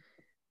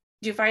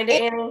 Did you find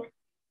it, Annie?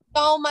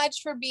 so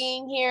much for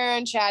being here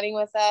and chatting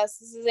with us.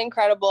 This is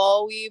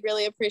incredible. We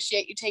really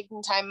appreciate you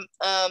taking time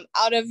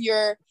out of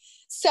your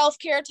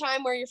self-care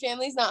time where your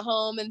family's not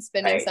home and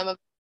spending some of.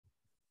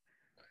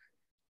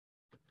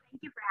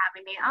 Thank you for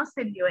having me. I'll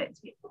send you it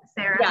too,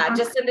 Sarah. Yeah,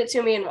 just send it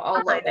to me and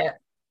I'll load it.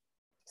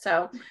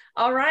 So,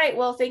 all right.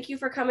 Well, thank you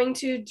for coming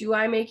to Do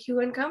I Make You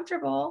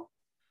Uncomfortable?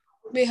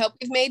 We hope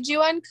we've made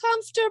you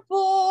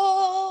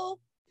uncomfortable.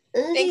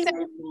 Thanks,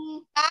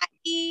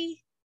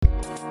 everybody.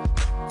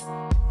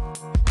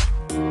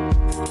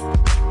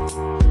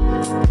 Bye.